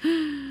it.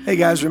 Hey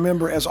guys,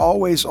 remember, as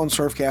always on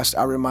Surfcast,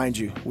 I remind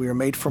you, we are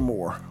made for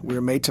more. We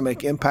are made to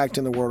make impact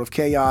in the world of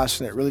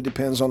chaos, and it really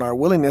depends on our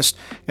willingness.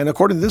 And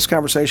according to this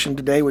conversation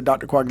today with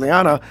Dr.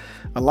 Quagliana,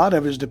 a lot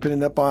of it is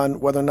dependent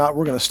upon whether or not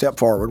we're going to step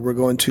forward. We're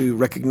going willing to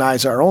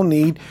recognize our own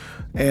need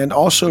and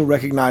also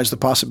recognize the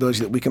possibility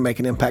that we can make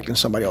an impact in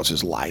somebody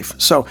else's life.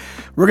 So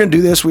we're going to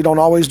do this. We don't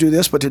always do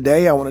this, but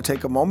today I want to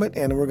take a moment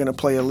and we're going to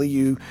play a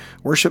Liu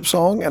worship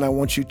song, and I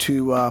want you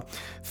to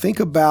think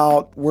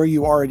about where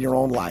you are in your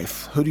own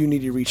life. Who do you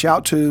need to reach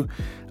out to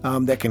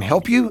that can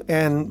help you?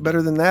 And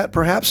better than that,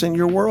 perhaps in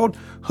your world,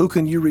 who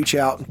can you reach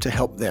out to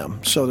help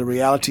them? So the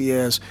reality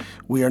is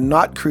we are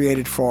not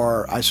created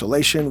for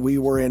isolation. We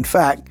were, in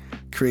fact,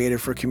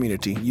 created for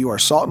community. You are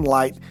salt and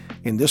light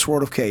in this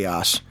world of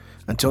chaos.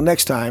 Until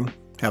next time,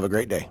 have a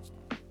great day.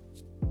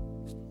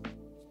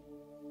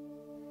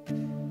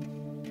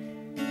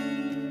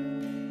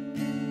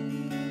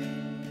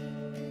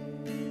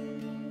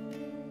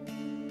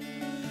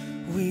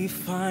 We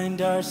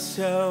find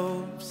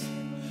ourselves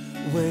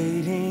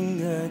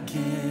waiting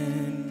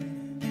again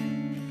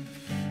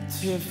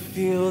to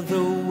feel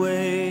the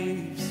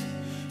waves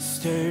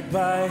stirred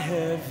by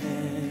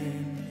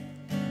heaven.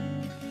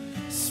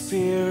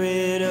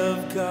 Spirit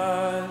of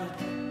God,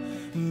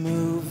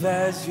 move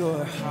as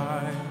your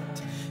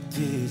heart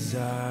desires.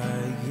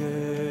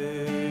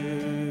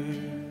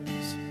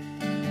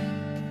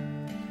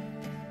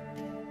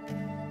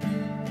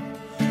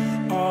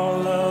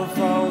 All of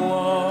our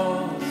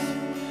walls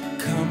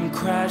come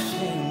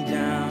crashing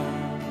down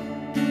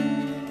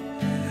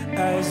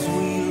as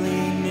we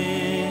lean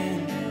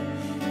in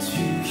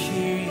to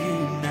hear you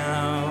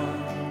now.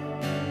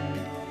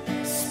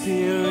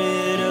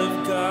 Spirit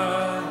of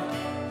God,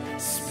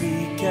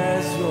 speak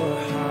as your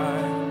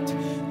heart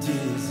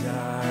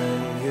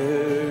desires.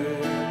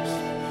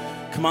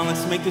 Come on,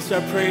 let's make this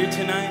our prayer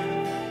tonight.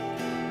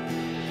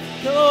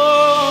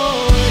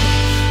 Lord,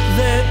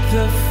 let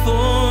the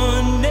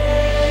fullness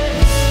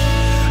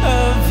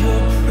of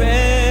your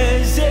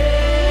presence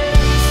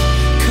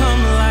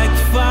come like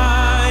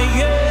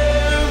fire,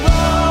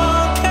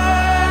 all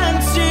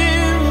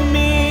consume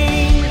me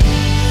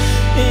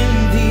in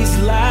these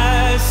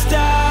last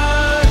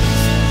hours.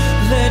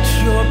 Let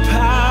your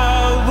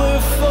power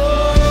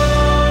fall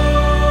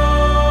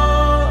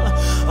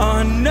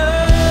on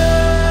us.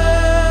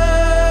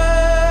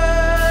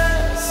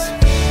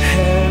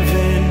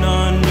 Heaven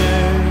on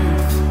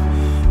earth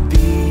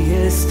be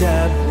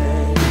established.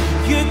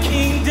 Your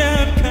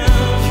kingdom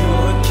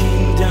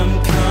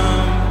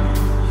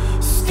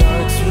come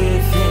starts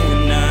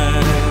within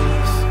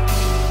us.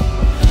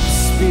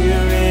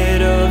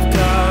 Spirit of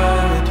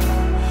God,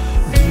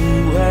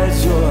 do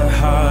as your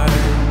heart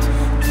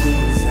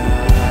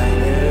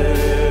desires.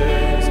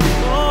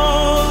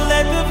 Oh,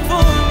 let the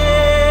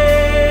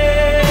fullness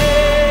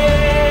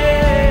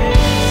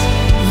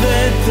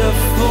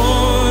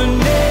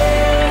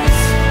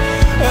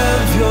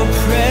of your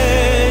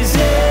presence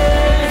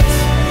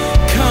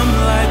come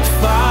like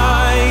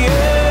fire,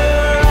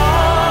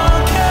 all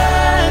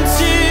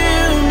consuming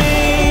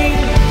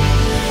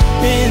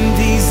in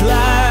these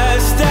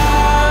last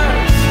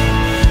hours.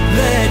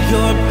 Let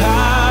your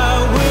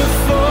power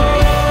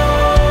fall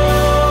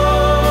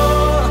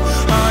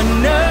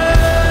on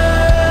us.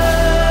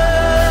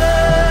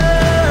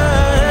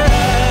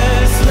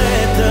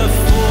 Let the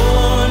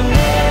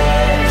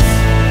fullness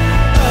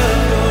of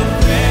your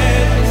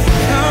presence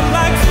come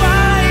like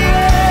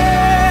fire,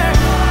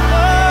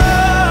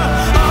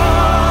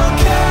 all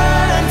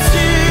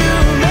consuming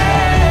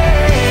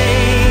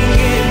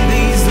in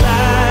these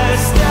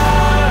last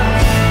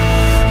hours.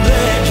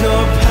 Let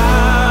your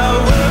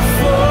power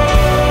fall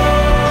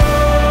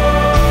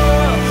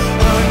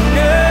on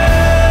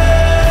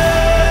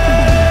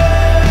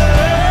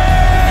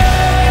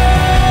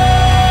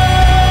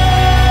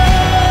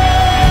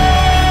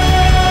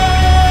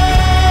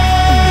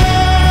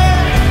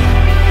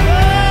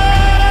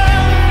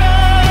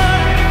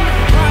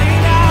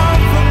crying out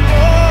for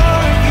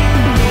more of you,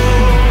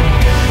 Lord.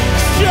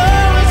 Show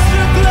us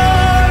your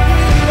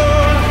glory,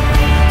 Lord.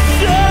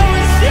 Show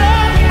us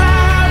your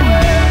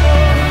power,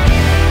 Lord.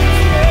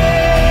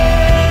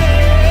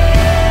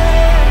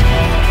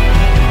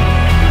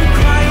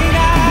 Crying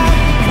out,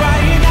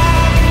 crying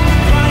out,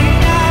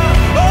 crying out.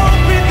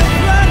 Open the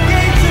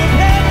floodgates of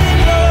heaven,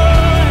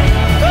 Lord.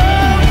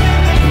 Open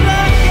the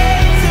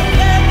floodgates of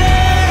heaven.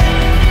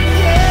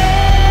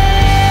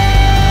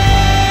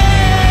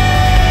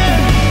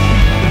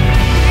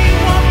 We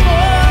want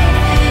more of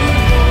you,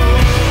 Lord.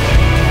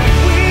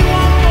 We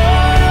want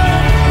more of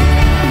you,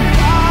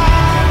 God.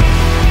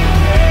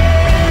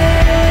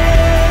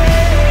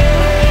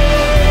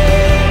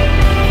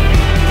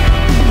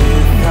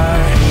 With our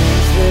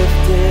hands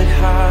lifted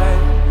high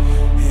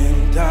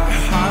and our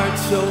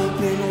hearts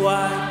open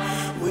wide,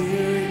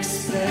 we're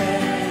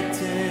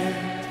expectant.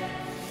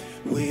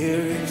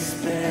 We're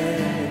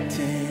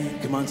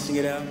expectant. Come on, sing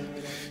it out.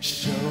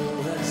 Show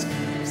us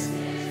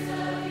glimpses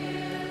of you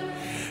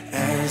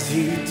as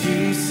you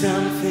do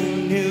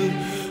something new.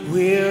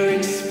 We're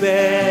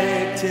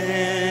expectant.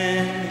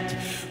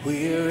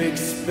 We're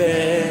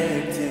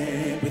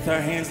expectant. With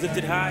our hands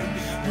lifted high,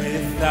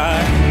 with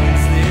our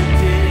hands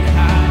lifted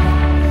high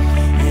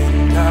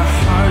and our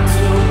hearts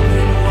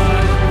open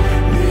wide,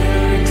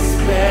 we're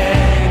expectant.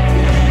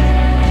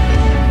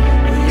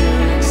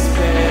 We're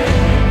expectant.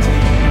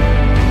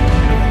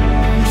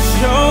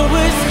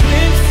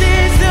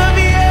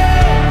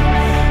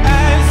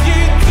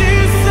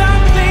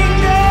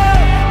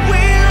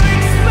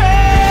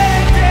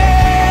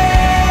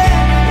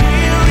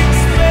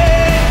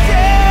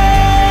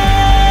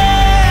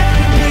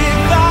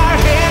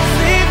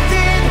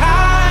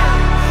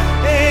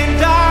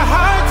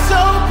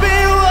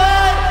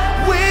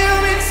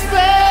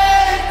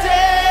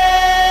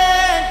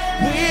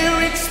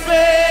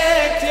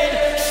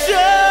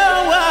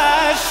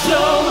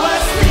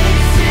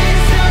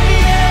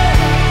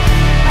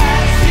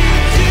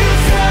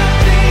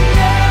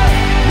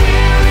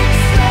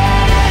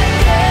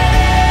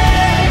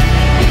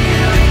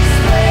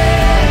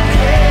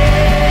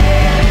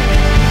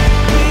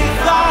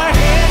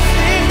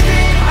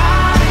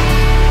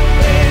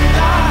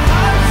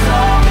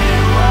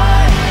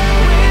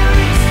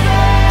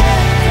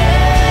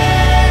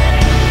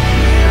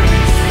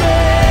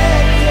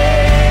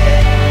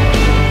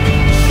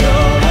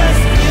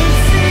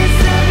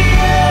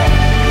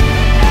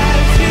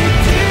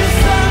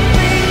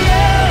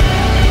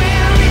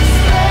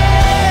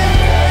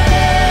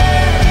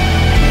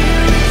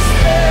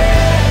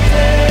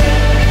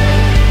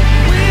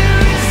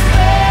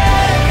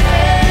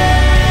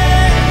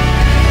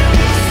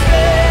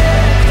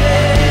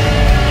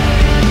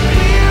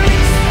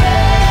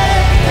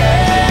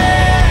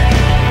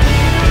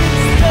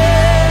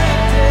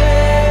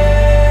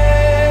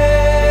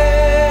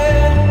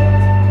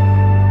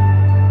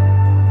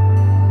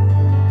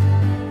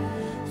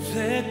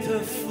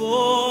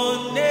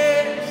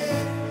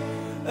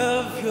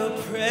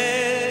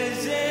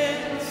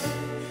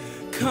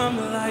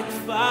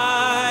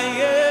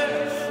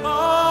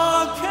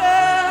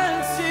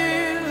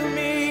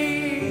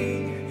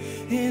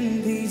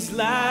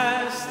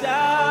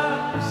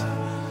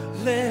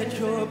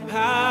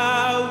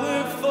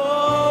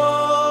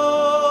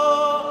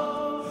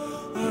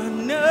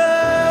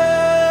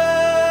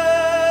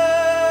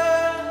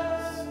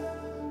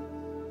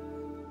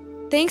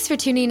 Thanks for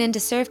tuning in to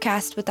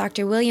Servcast with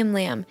Dr. William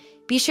Lamb.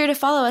 Be sure to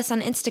follow us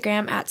on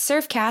Instagram at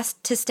Servcast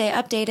to stay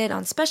updated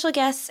on special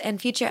guests and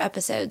future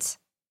episodes.